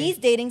 Okay. He's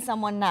dating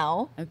someone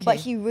now, Okay. but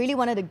he really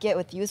wanted to get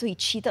with you, so he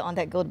cheated on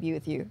that girl to be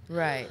with you.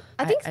 Right.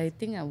 I think- I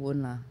think I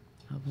won't lah.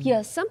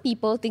 Yeah, some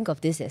people think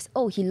of this as,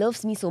 oh, he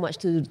loves me so much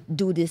to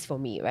do this for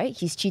me, right?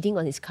 He's cheating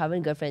on his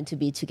current girlfriend to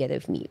be together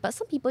with me. But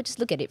some people just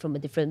look at it from a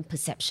different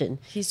perception.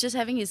 He's just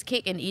having his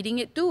cake and eating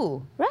it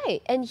too.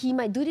 Right, and he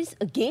might do this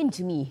again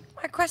to me.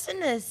 My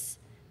question is,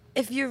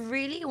 if you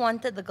really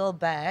wanted the girl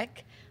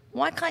back,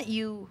 why can't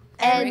you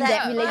And end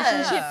that first?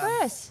 relationship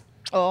first.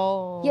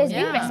 Oh. Yes,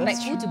 being Yeah.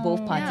 respectful to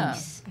both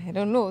parties. I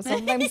don't know.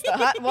 Sometimes the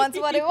heart wants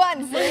what it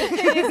wants.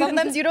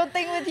 Sometimes you don't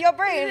think with your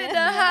brain.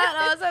 heart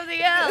or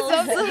something else.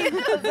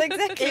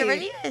 Exactly. It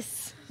really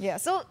is. Yeah.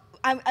 So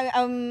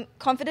I'm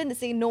confident to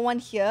say no one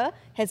here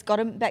has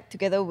gotten back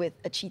together with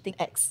a cheating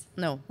ex.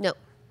 No. No.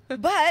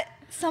 But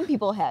some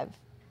people have.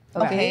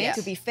 Okay, Right.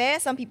 to be fair,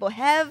 some people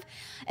have,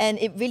 and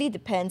it really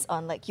depends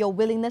on like your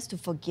willingness to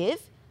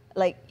forgive.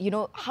 Like,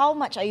 how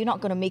much are you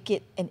not going to make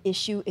it an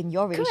issue in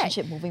your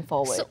relationship moving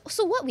forward?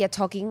 So what we are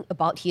talking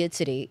about here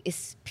today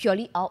is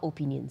purely our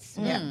opinions.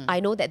 I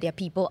know that there are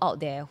people out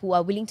there who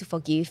are willing to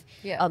forgive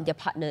Yeah. their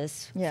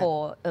partners Yeah.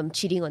 for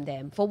cheating on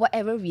them for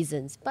whatever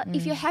reasons. But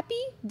if you're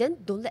happy, then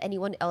don't let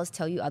anyone else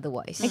tell you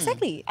otherwise.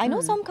 Exactly. I know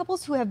some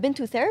couples who have been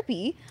to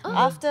therapy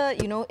after,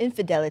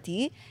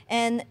 infidelity,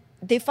 and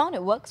they found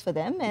it works for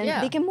them and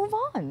Yeah. they can move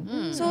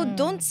on. So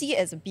don't see it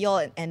as a be all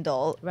and end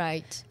all.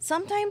 Right.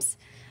 Sometimes,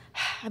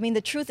 I mean,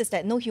 the truth is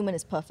that no human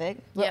is perfect.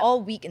 We're Yeah. all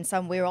weak in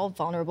some way, we're all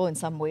vulnerable in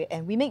some way,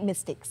 and we make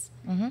mistakes,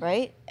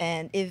 right?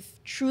 And if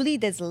truly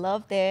there's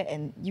love there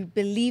and you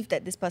believe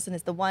that this person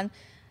is the one,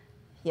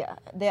 yeah,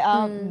 there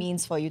are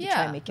means for you to try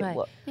Yeah. and make it Right.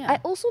 work. Yeah. I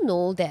also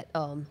know that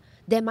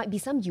there might be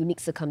some unique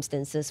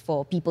circumstances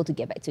for people to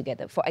get back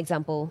together. For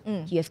example,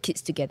 you have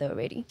kids together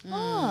already.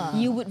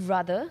 You would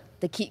rather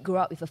the kid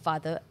grow up with a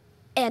father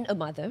and a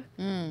mother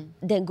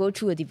than go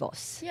through a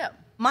divorce. Yeah.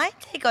 My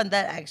take on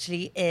that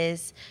actually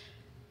is,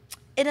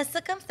 in a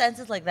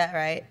circumstances like that,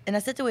 right? In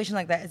a situation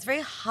like that, it's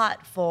very hard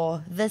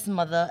for this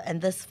mother and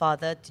this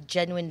father to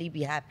genuinely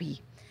be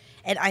happy.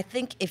 And I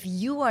think if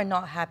you are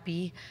not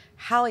happy,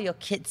 how are your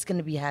kids going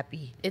to be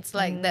happy? It's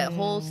like that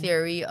whole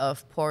theory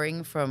of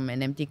pouring from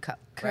an empty cup.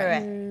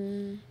 Correct.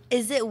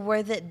 Is it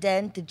worth it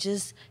then to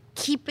just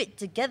keep it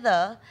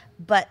together,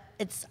 but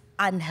it's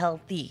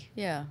unhealthy?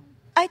 Yeah.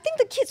 I think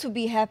the kids would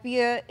be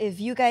happier if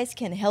you guys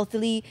can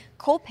healthily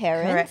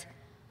co-parent, Correct.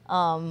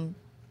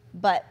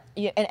 but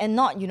and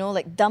not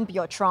like dump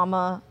your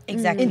trauma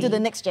Exactly. into the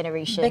next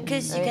generation.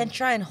 Because you right? can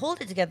try and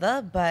hold it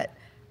together, but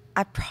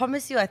I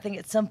promise you, I think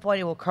at some point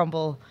it will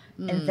crumble.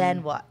 And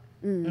then what?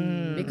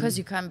 Because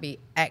you can't be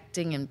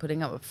acting and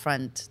putting up a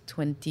front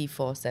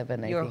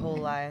 24/7. Your whole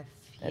life.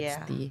 That's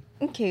yeah. the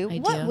Okay,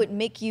 idea. what would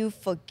make you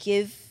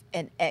forgive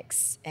an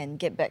ex and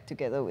get back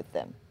together with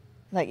them?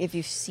 Like if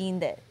you've seen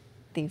that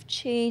they've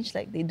changed,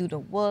 like they do the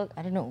work,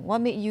 I don't know. What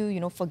made you,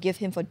 forgive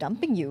him for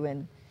dumping you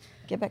and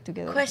get back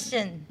together?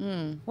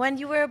 Question. When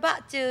you were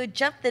about to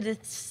jump to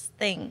this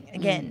thing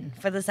again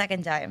for the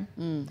second time,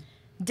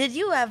 did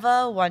you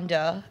ever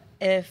wonder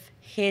if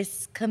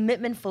his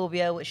commitment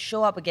phobia would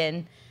show up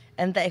again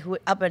and that he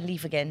would up and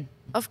leave again?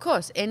 Of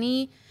course,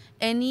 any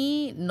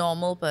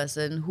normal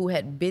person who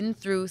had been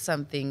through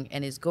something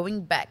and is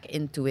going back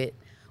into it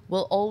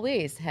will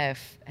always have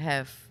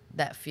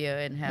that fear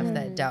and have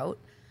that doubt.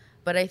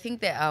 But I think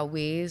there are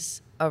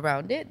ways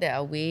around it. There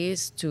are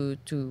ways to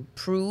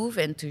prove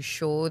and to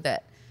show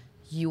that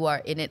you are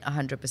in it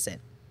 100%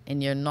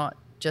 and you're not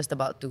just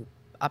about to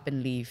up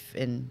and leave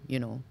and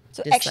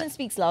So decide. action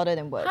speaks louder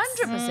than words.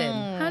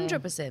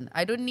 100%.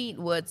 I don't need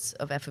words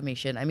of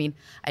affirmation. I mean,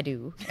 I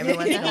do every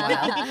once in a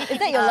while. Is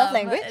that your love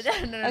language?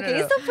 No, Okay,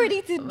 you're so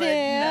pretty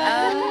today.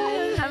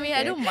 I mean,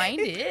 I don't mind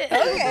it.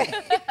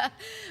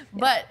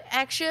 But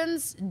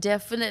actions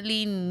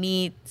definitely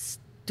needs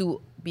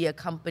to be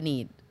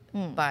accompanied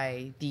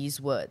by these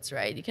words,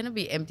 right? It cannot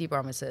be empty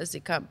promises.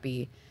 It can't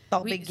be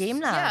Talk big game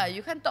lah. Yeah,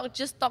 you can't talk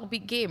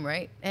big game,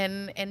 right?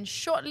 And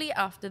shortly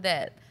after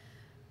that,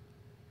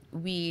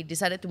 we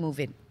decided to move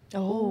in.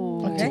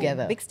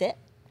 Together. Big step.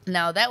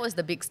 Now that was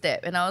the big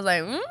step, and I was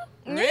like,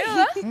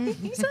 real?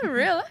 Is that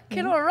real?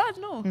 Cannot run,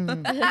 no.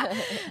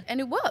 And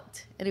it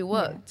worked.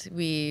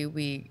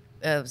 We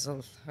it was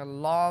a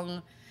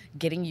long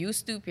getting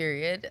used to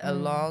period. A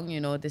long,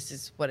 this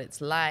is what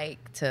it's like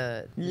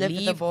to Live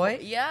with a boy?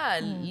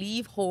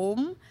 leave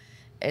home,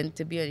 and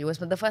to be. It was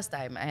the first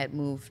time I had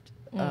moved.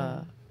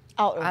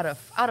 Out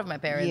of my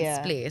parents'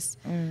 place.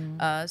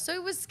 So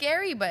it was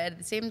scary, but at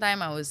the same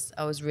time, I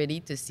was ready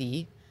to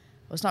see.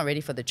 I was not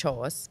ready for the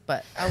chores,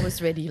 but I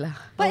was ready lah.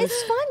 But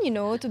it's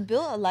fun, to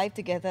build a life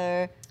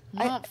together.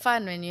 Not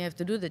fun when you have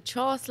to do the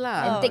chores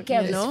lah. And take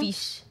care of you his know?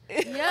 fish.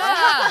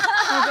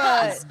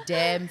 Yeah. This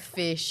damn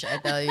fish, I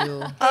tell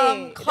you.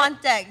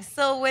 Context.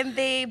 So when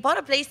they bought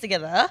a place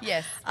together,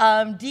 Yes.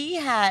 Dee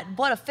had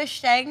bought a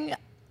fish tank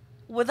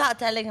without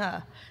telling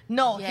her.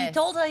 No, he Yes.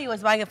 told her he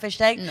was buying a fish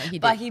tank, No, he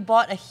but did. he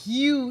bought a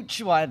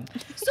huge one.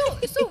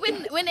 So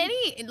when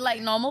any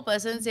like normal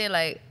person say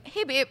like,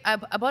 hey babe, I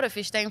bought a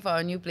fish tank for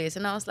our new place,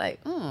 and I was like,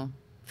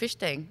 fish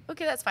tank.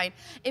 Okay, that's fine.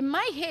 In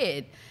my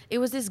head, it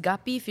was this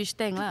guppy fish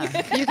tank lah.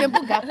 You can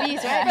put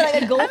guppies, right?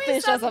 Like a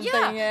goldfish or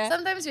something, yeah.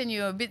 Sometimes when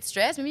you're a bit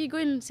stressed, maybe you go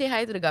and say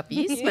hi to the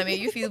guppies. Might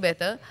make you feel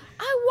better.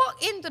 I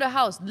walked into the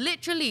house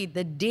literally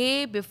the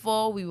day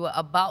before we were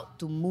about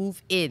to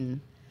move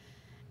in.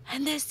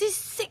 And there's this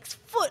 6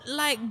 foot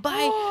by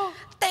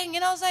tank,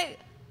 and I was like,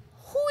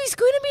 who is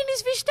going to be in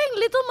this fish tank?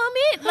 Little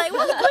Mermaid? Like,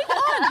 what's going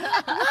on?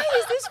 Why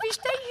is this fish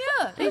tank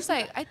here? And he's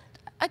like,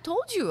 I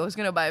told you I was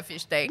going to buy a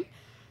fish tank.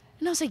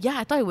 And I was like, yeah,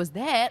 I thought it was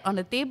that on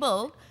the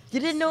table. You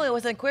didn't know it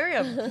was an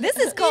aquarium. This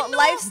is called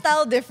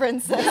lifestyle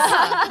differences.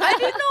 I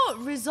didn't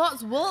know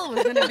Resorts World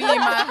was going to be in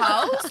my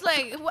house.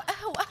 Like,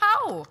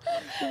 how?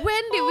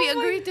 When did we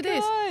agree to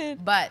this?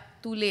 God. But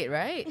too late,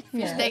 right?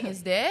 Fish tank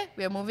is there.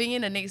 We are moving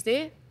in the next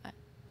day.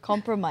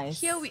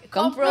 Compromise. Here we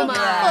Compromise.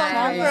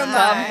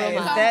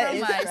 That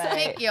is Compromise. right.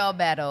 Pick your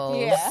battles.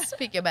 Yeah.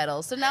 Pick your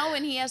battles. So now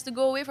when he has to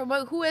go away from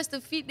work, who has to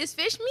feed this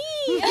fish? Me.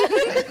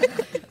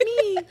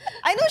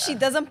 I know she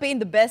doesn't paint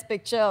the best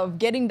picture of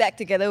getting back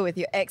together with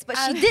your ex, but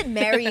she did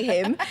marry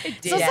him. So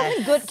did.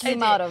 something good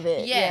came out of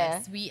it.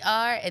 Yes, we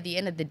are at the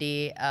end of the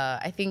day.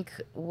 I think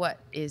what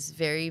is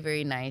very,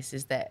 very nice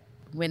is that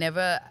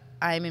whenever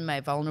I'm in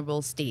my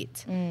vulnerable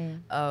state,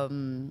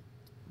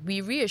 we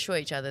reassure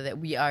each other that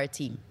we are a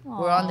team.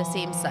 We're on the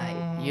same side.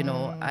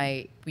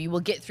 We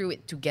will get through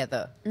it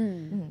together.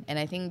 And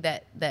I think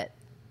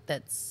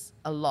that's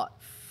a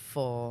lot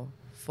for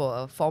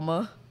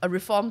a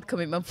reformed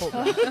commitment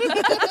phobe.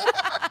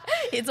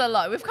 It's a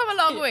lot. We've come a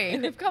long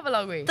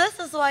way. This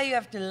is why you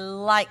have to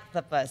like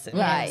the person.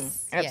 Right.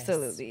 Yes, Yes.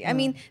 absolutely. I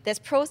mean, there's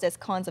pros, there's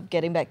cons of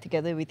getting back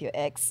together with your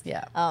ex.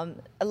 Yeah.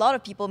 A lot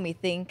of people may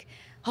think,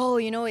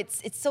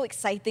 it's so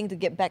exciting to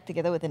get back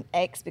together with an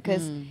ex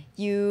because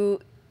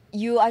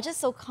you are just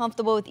so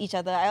comfortable with each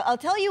other. I'll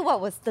tell you what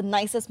was the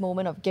nicest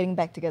moment of getting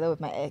back together with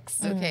my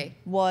ex. Okay.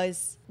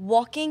 Was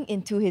walking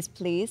into his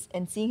place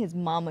and seeing his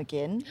mom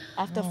again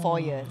after 4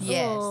 years.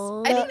 Yes.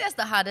 I think that's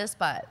the hardest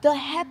part. The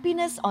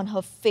happiness on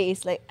her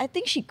face, I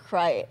think she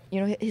cried.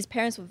 His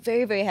parents were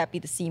very, very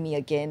happy to see me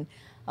again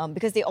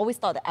because they always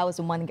thought that I was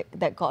the one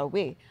that got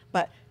away.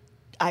 But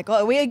I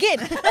got away again.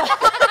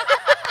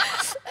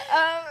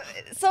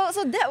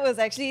 So that was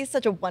actually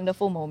such a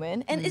wonderful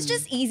moment. And it's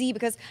just easy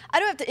because I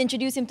don't have to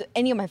introduce him to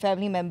any of my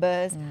family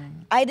members.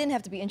 I didn't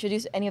have to be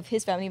introduced to any of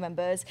his family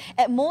members.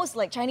 At most,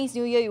 Chinese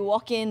New Year, you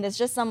walk in, there's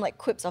just some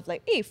quips of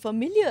hey,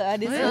 familiar,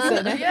 this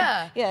person.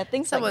 Yeah. Yeah,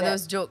 things Some like of that.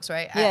 those jokes,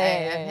 right?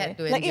 Yeah, I've had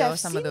to endure I've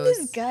some seen of those.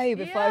 this guy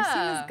before, I've seen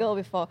Yeah. this girl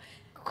before.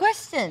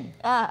 Question.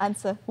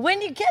 Answer.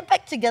 When you get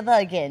back together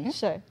again,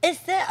 Sure. is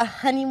there a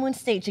honeymoon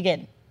stage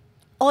again?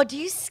 Or do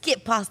you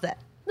skip past that?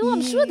 No,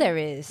 I'm sure there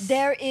is.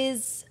 There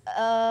is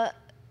a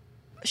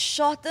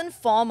shortened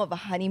form of a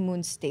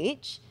honeymoon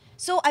stage.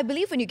 So I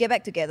believe when you get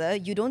back together,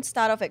 you don't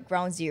start off at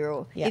ground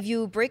zero. Yeah. If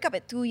you break up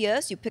at 2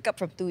 years, you pick up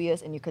from 2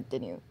 years and you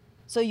continue.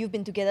 So you've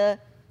been together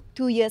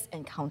 2 years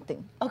and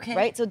counting. Okay.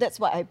 Right? So that's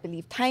what I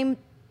believe. Time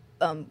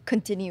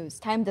continues.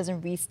 Time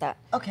doesn't restart.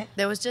 Okay.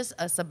 There was just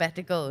a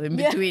sabbatical in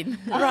between.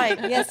 Right.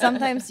 Yes,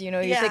 sometimes, you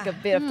Yeah. take a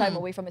bit of time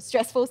away from a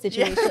stressful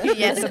situation.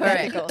 Yes,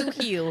 Sabbatical. correct.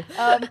 To heal.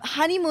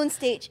 Honeymoon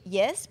stage,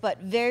 yes, but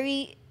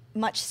very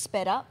much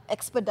sped up,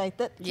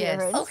 expedited Yes.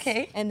 clearance.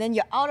 Okay. And then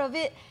you're out of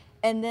it,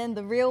 and then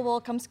the real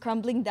world comes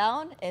crumbling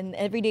down, and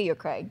every day you're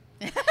crying.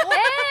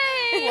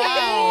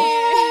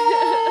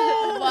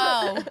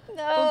 Wow.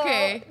 No,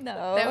 Okay.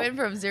 no. That went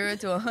from 0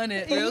 to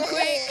 100 real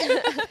quick.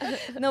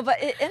 No,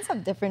 but it ends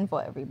up different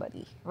for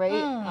everybody,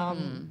 right?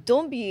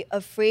 Don't be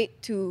afraid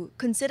to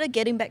consider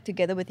getting back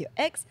together with your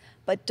ex,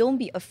 but don't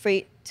be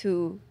afraid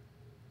to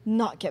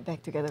not get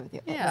back together with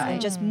your ex Yeah.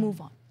 and just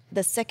move on.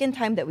 The second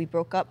time that we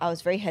broke up, I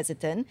was very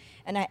hesitant,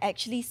 and I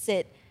actually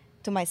said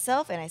to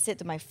myself and I said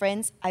to my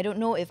friends, I don't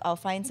know if I'll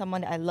find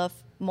someone that I love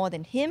more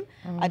than him.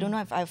 I don't know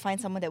if I'll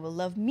find someone that will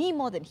love me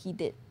more than he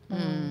did.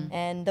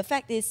 And the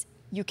fact is,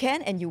 you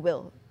can and you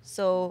will.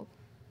 So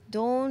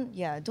don't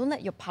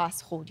let your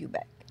past hold you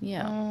back.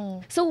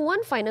 Yeah. So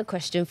one final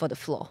question for the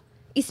floor.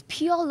 Is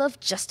pure love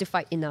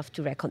justified enough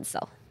to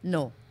reconcile?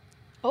 No.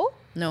 Oh,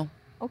 No.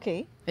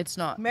 okay. It's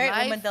not. Married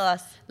woman, tell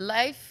us.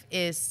 Life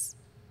is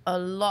a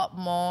lot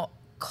more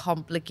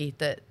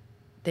complicated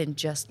than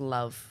just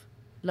love.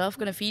 Love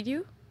gonna feed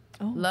you?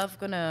 Love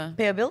gonna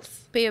Pay your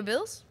bills? pay your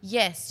bills?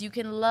 Yes, you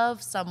can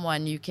love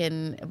someone,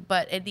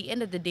 but at the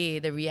end of the day,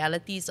 the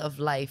realities of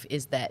life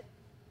is that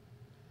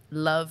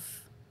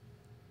love,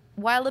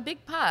 while a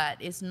big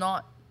part, is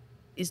not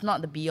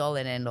the be all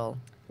and end all.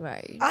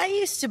 Right. I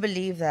used to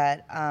believe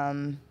that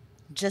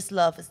just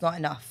love is not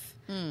enough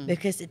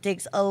because it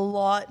takes a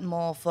lot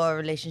more for a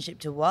relationship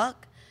to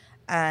work.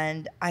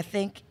 And I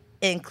think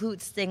it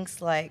includes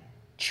things like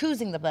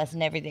choosing the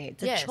person every day.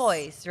 It's a Yes.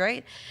 choice,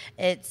 right?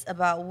 It's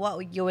about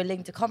what you're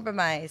willing to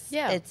compromise.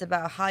 Yeah. It's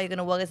about how you're going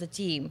to work as a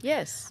team.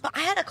 Yes. But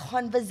I had a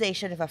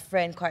conversation with a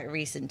friend quite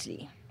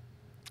recently.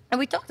 And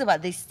we talked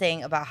about this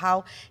thing about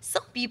how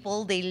some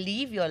people, they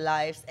leave your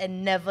lives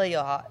and never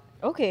your heart.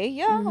 Okay,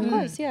 yeah, of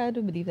course. Yeah, I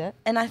do believe that.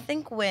 And I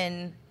think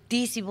when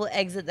these people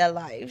exit their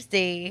lives,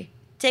 they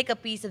take a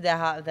piece of their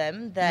heart with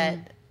them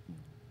that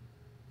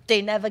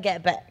they never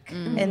get back.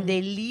 And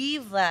they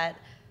leave that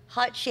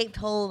heart-shaped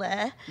hole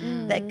there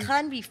that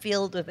can't be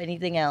filled with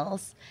anything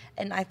else.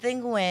 And I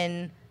think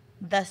when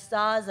the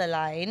stars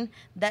align,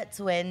 that's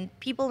when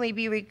people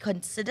maybe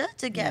reconsider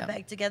to get Yeah.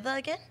 back together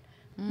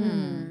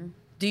again.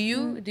 Do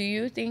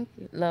you think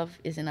love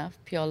is enough?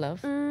 Pure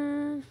love?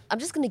 I'm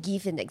just going to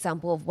give an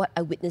example of what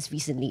I witnessed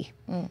recently.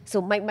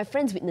 So my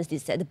friends witnessed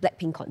this at the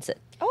Blackpink concert.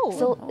 Oh.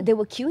 So they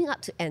were queuing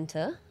up to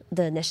enter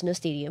the National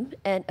Stadium,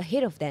 and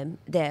ahead of them,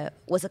 there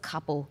was a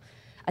couple,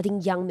 I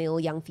think young male,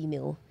 young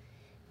female.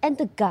 And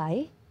the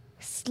guy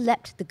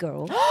slapped the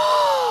girl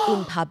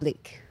in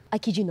public. I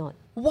kid you not.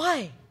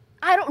 Why?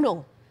 I don't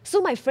know.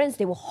 So my friends,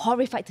 they were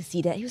horrified to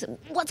see that. He was like,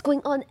 what's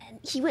going on? And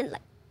he went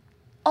like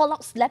all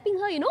out slapping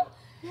her, you know?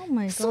 Oh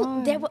my So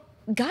god. there were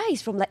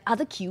guys from like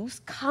other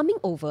queues coming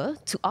over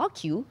to our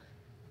queue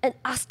and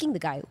asking the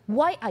guy,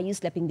 why are you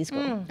slapping this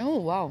girl? Oh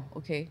wow.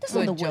 Okay. That's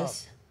Good not the job.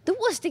 worst. The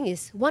worst thing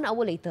is, 1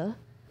 hour later,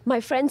 my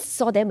friends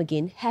saw them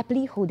again,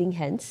 happily holding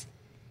hands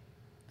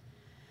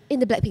in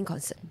the Blackpink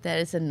concert. That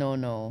is a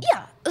no-no.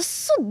 Yeah,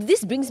 so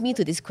this brings me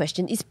to this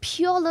question. Is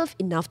pure love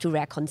enough to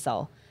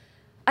reconcile?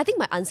 I think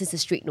my answer is a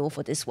straight no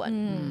for this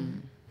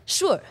one.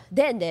 Sure,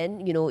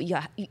 then, you know,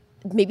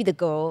 maybe the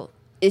girl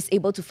is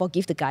able to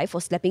forgive the guy for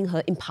slapping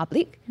her in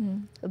public.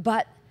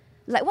 But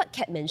like what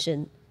Kat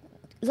mentioned,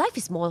 life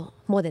is more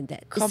than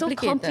that. It's so Complicated.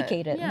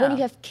 complicated. Yeah. When you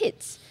have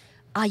kids,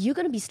 are you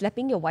going to be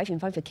slapping your wife in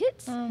front of your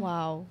kids?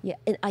 Wow. Yeah,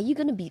 and are you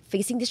going to be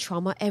facing this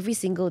trauma every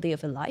single day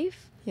of your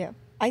life? Yeah.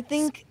 I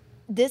think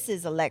this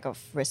is a lack of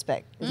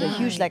respect. It's a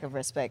huge lack of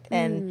respect.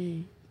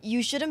 And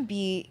you shouldn't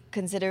be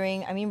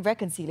considering, I mean,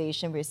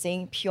 reconciliation, we're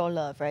saying pure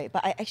love, right?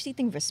 But I actually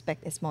think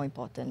respect is more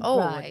important. Oh,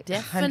 Right.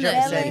 definitely.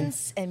 100%.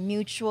 Balance and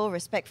mutual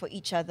respect for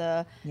each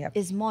other Yep.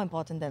 is more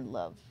important than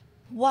love.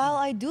 While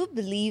I do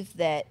believe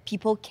that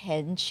people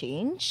can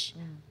change,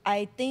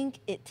 I think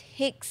it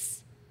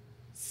takes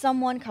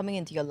someone coming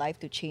into your life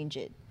to change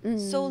it.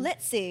 So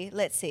let's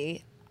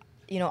say,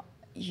 you know,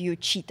 you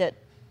cheated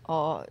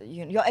or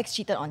your ex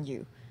cheated on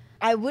you.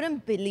 I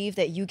wouldn't believe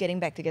that you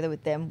getting back together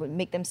with them would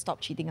make them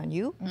stop cheating on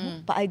you.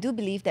 But I do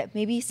believe that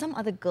maybe some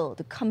other girl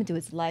to come into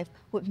his life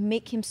would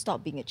make him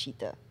stop being a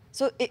cheater.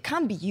 So it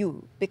can't be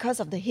you because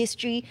of the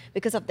history,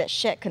 because of that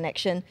shared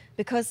connection,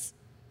 because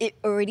it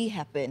already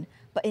happened.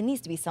 But it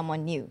needs to be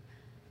someone new.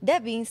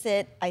 That being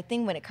said, I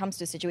think when it comes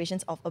to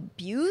situations of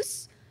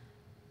abuse,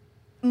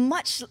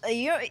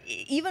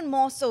 even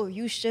more so,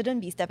 you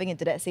shouldn't be stepping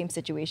into that same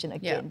situation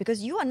again Yeah.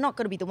 because you are not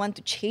going to be the one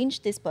to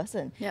change this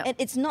person. Yeah. And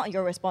it's not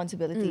your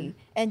responsibility.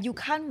 And you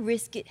can't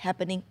risk it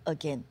happening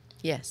again.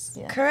 Yes.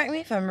 Yeah. Correct me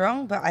if I'm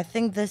wrong, but I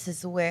think this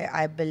is where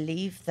I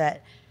believe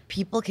that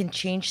people can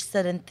change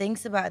certain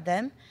things about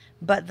them,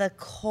 but the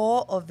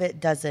core of it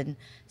doesn't.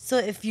 So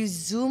if you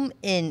zoom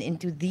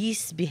into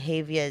these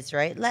behaviors,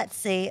 right? Let's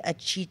say a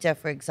cheater,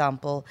 for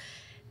example,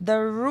 the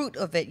root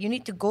of it, you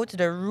need to go to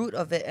the root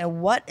of it.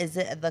 And what is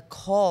it at the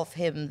core of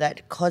him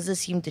that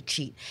causes him to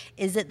cheat?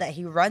 Is it that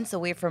he runs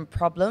away from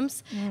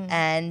problems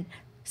and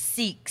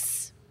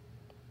seeks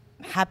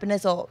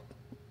happiness or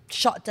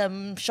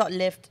short-term,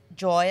 short-lived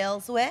joy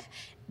elsewhere?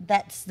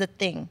 That's the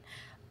thing.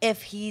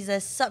 If he's a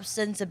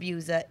substance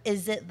abuser,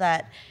 is it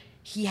that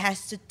he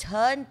has to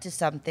turn to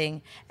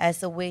something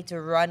as a way to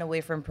run away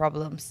from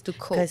problems? To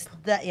cope.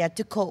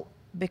 To cope.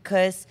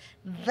 Because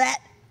that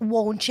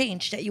won't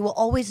change, that you will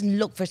always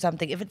look for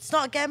something. If it's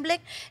not gambling,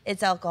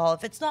 it's alcohol.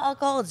 If it's not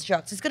alcohol, it's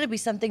drugs. It's going to be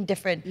something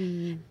different.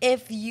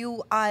 If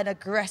you are an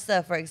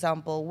aggressor, for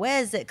example,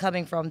 where is it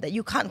coming from? That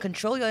you can't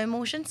control your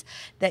emotions?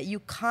 That you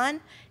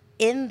can't,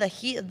 in the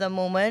heat of the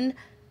moment,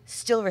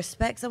 still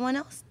respect someone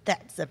else?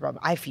 That's the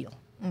problem, I feel.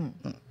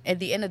 At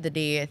the end of the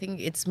day, I think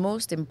it's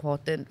most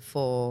important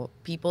for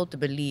people to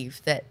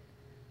believe that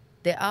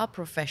there are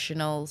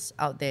professionals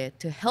out there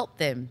to help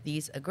them,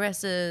 these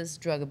aggressors,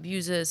 drug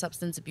abusers,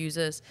 substance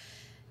abusers.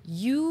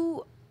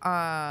 You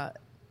are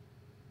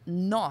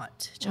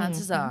not,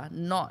 chances are,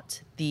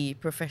 not the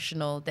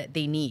professional that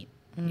they need.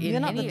 You're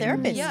not the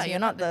therapist. Yeah, You're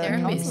not the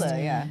therapist.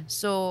 counselor, yeah.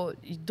 So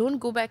you don't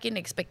go back in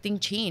expecting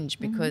change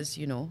because,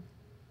 you know,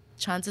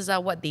 chances are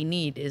what they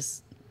need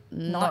is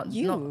not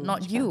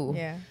you.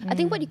 Yeah. I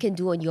think what you can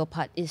do on your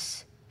part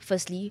is,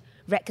 firstly,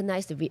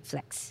 recognize the red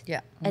flags.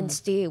 Yeah. And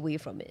stay away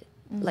from it.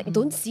 Like,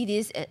 don't see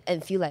this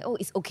and feel like, oh,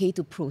 it's okay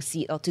to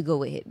proceed or to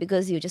go ahead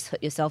because you just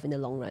hurt yourself in the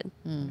long run.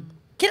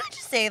 Can I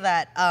just say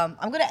that I'm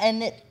going to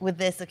end it with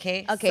this,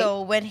 okay? Okay.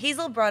 So when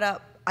Hazel brought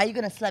up, are you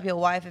going to slap your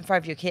wife in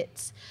front of your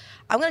kids?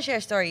 I'm going to share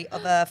a story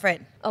of a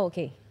friend Oh,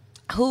 okay.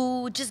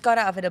 who just got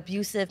out of an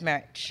abusive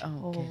marriage.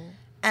 Oh, okay.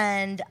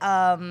 And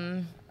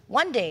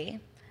one day,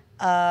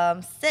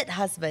 said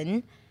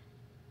husband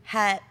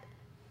had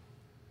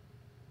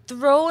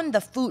thrown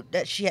the food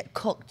that she had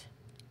cooked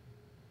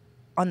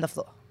on the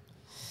floor.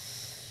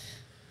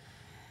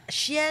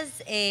 She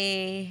has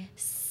a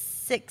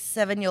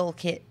 6-7-year-old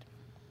kid.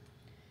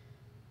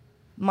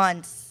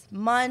 Months,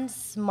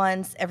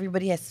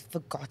 everybody has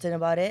forgotten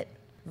about it.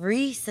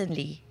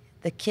 Recently,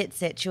 the kid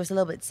said she was a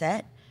little bit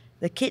sad.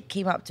 The kid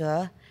came up to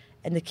her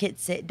and the kid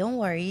said, "Don't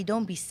worry,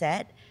 don't be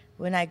sad.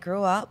 When I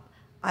grow up,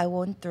 I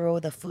won't throw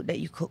the food that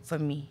you cook for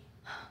me."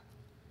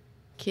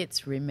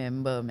 Kids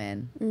remember,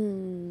 man.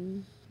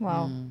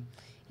 Wow.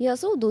 Yeah,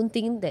 so don't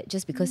think that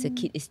just because your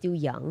kid is still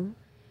young,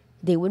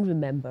 they won't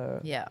remember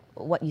Yeah.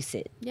 what you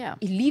said. Yeah.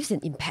 It leaves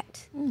an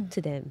impact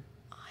to them.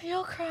 Are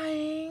you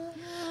crying?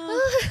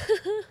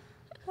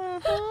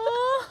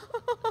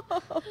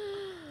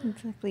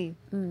 Exactly.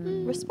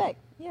 Respect.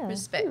 Yeah.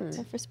 Respect.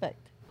 Have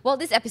respect. Well,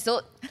 this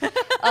episode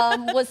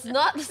was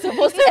not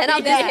supposed to end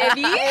up this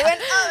heavy. It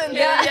went up and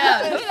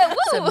Yeah.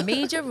 It's a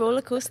major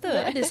roller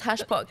coaster, this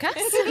Hush podcast.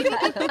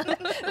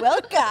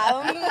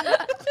 welcome.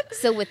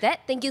 So with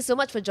that, thank you so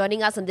much for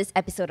joining us on this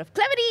episode of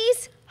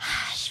Clarity's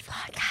Hush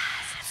Podcast.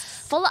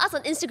 Follow us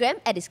on Instagram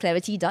at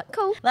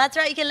isclarity.co. That's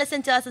right. You can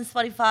listen to us on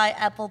Spotify,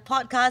 Apple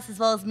Podcasts, as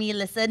well as Me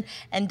Listen.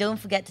 And don't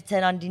forget to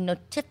turn on the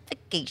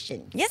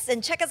notifications. Yes,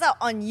 and check us out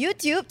on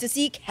YouTube to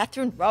see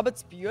Catherine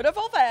Roberts'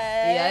 beautiful face.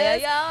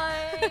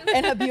 Yeah.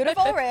 And her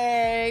beautiful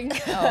ring.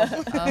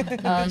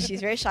 She's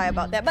very shy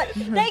about that. But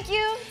thank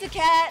you to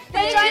Kat for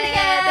joining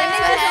us. Thanks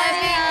for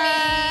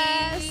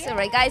having us.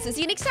 Alright guys, we'll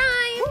see you next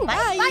time.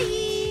 Bye.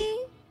 Bye.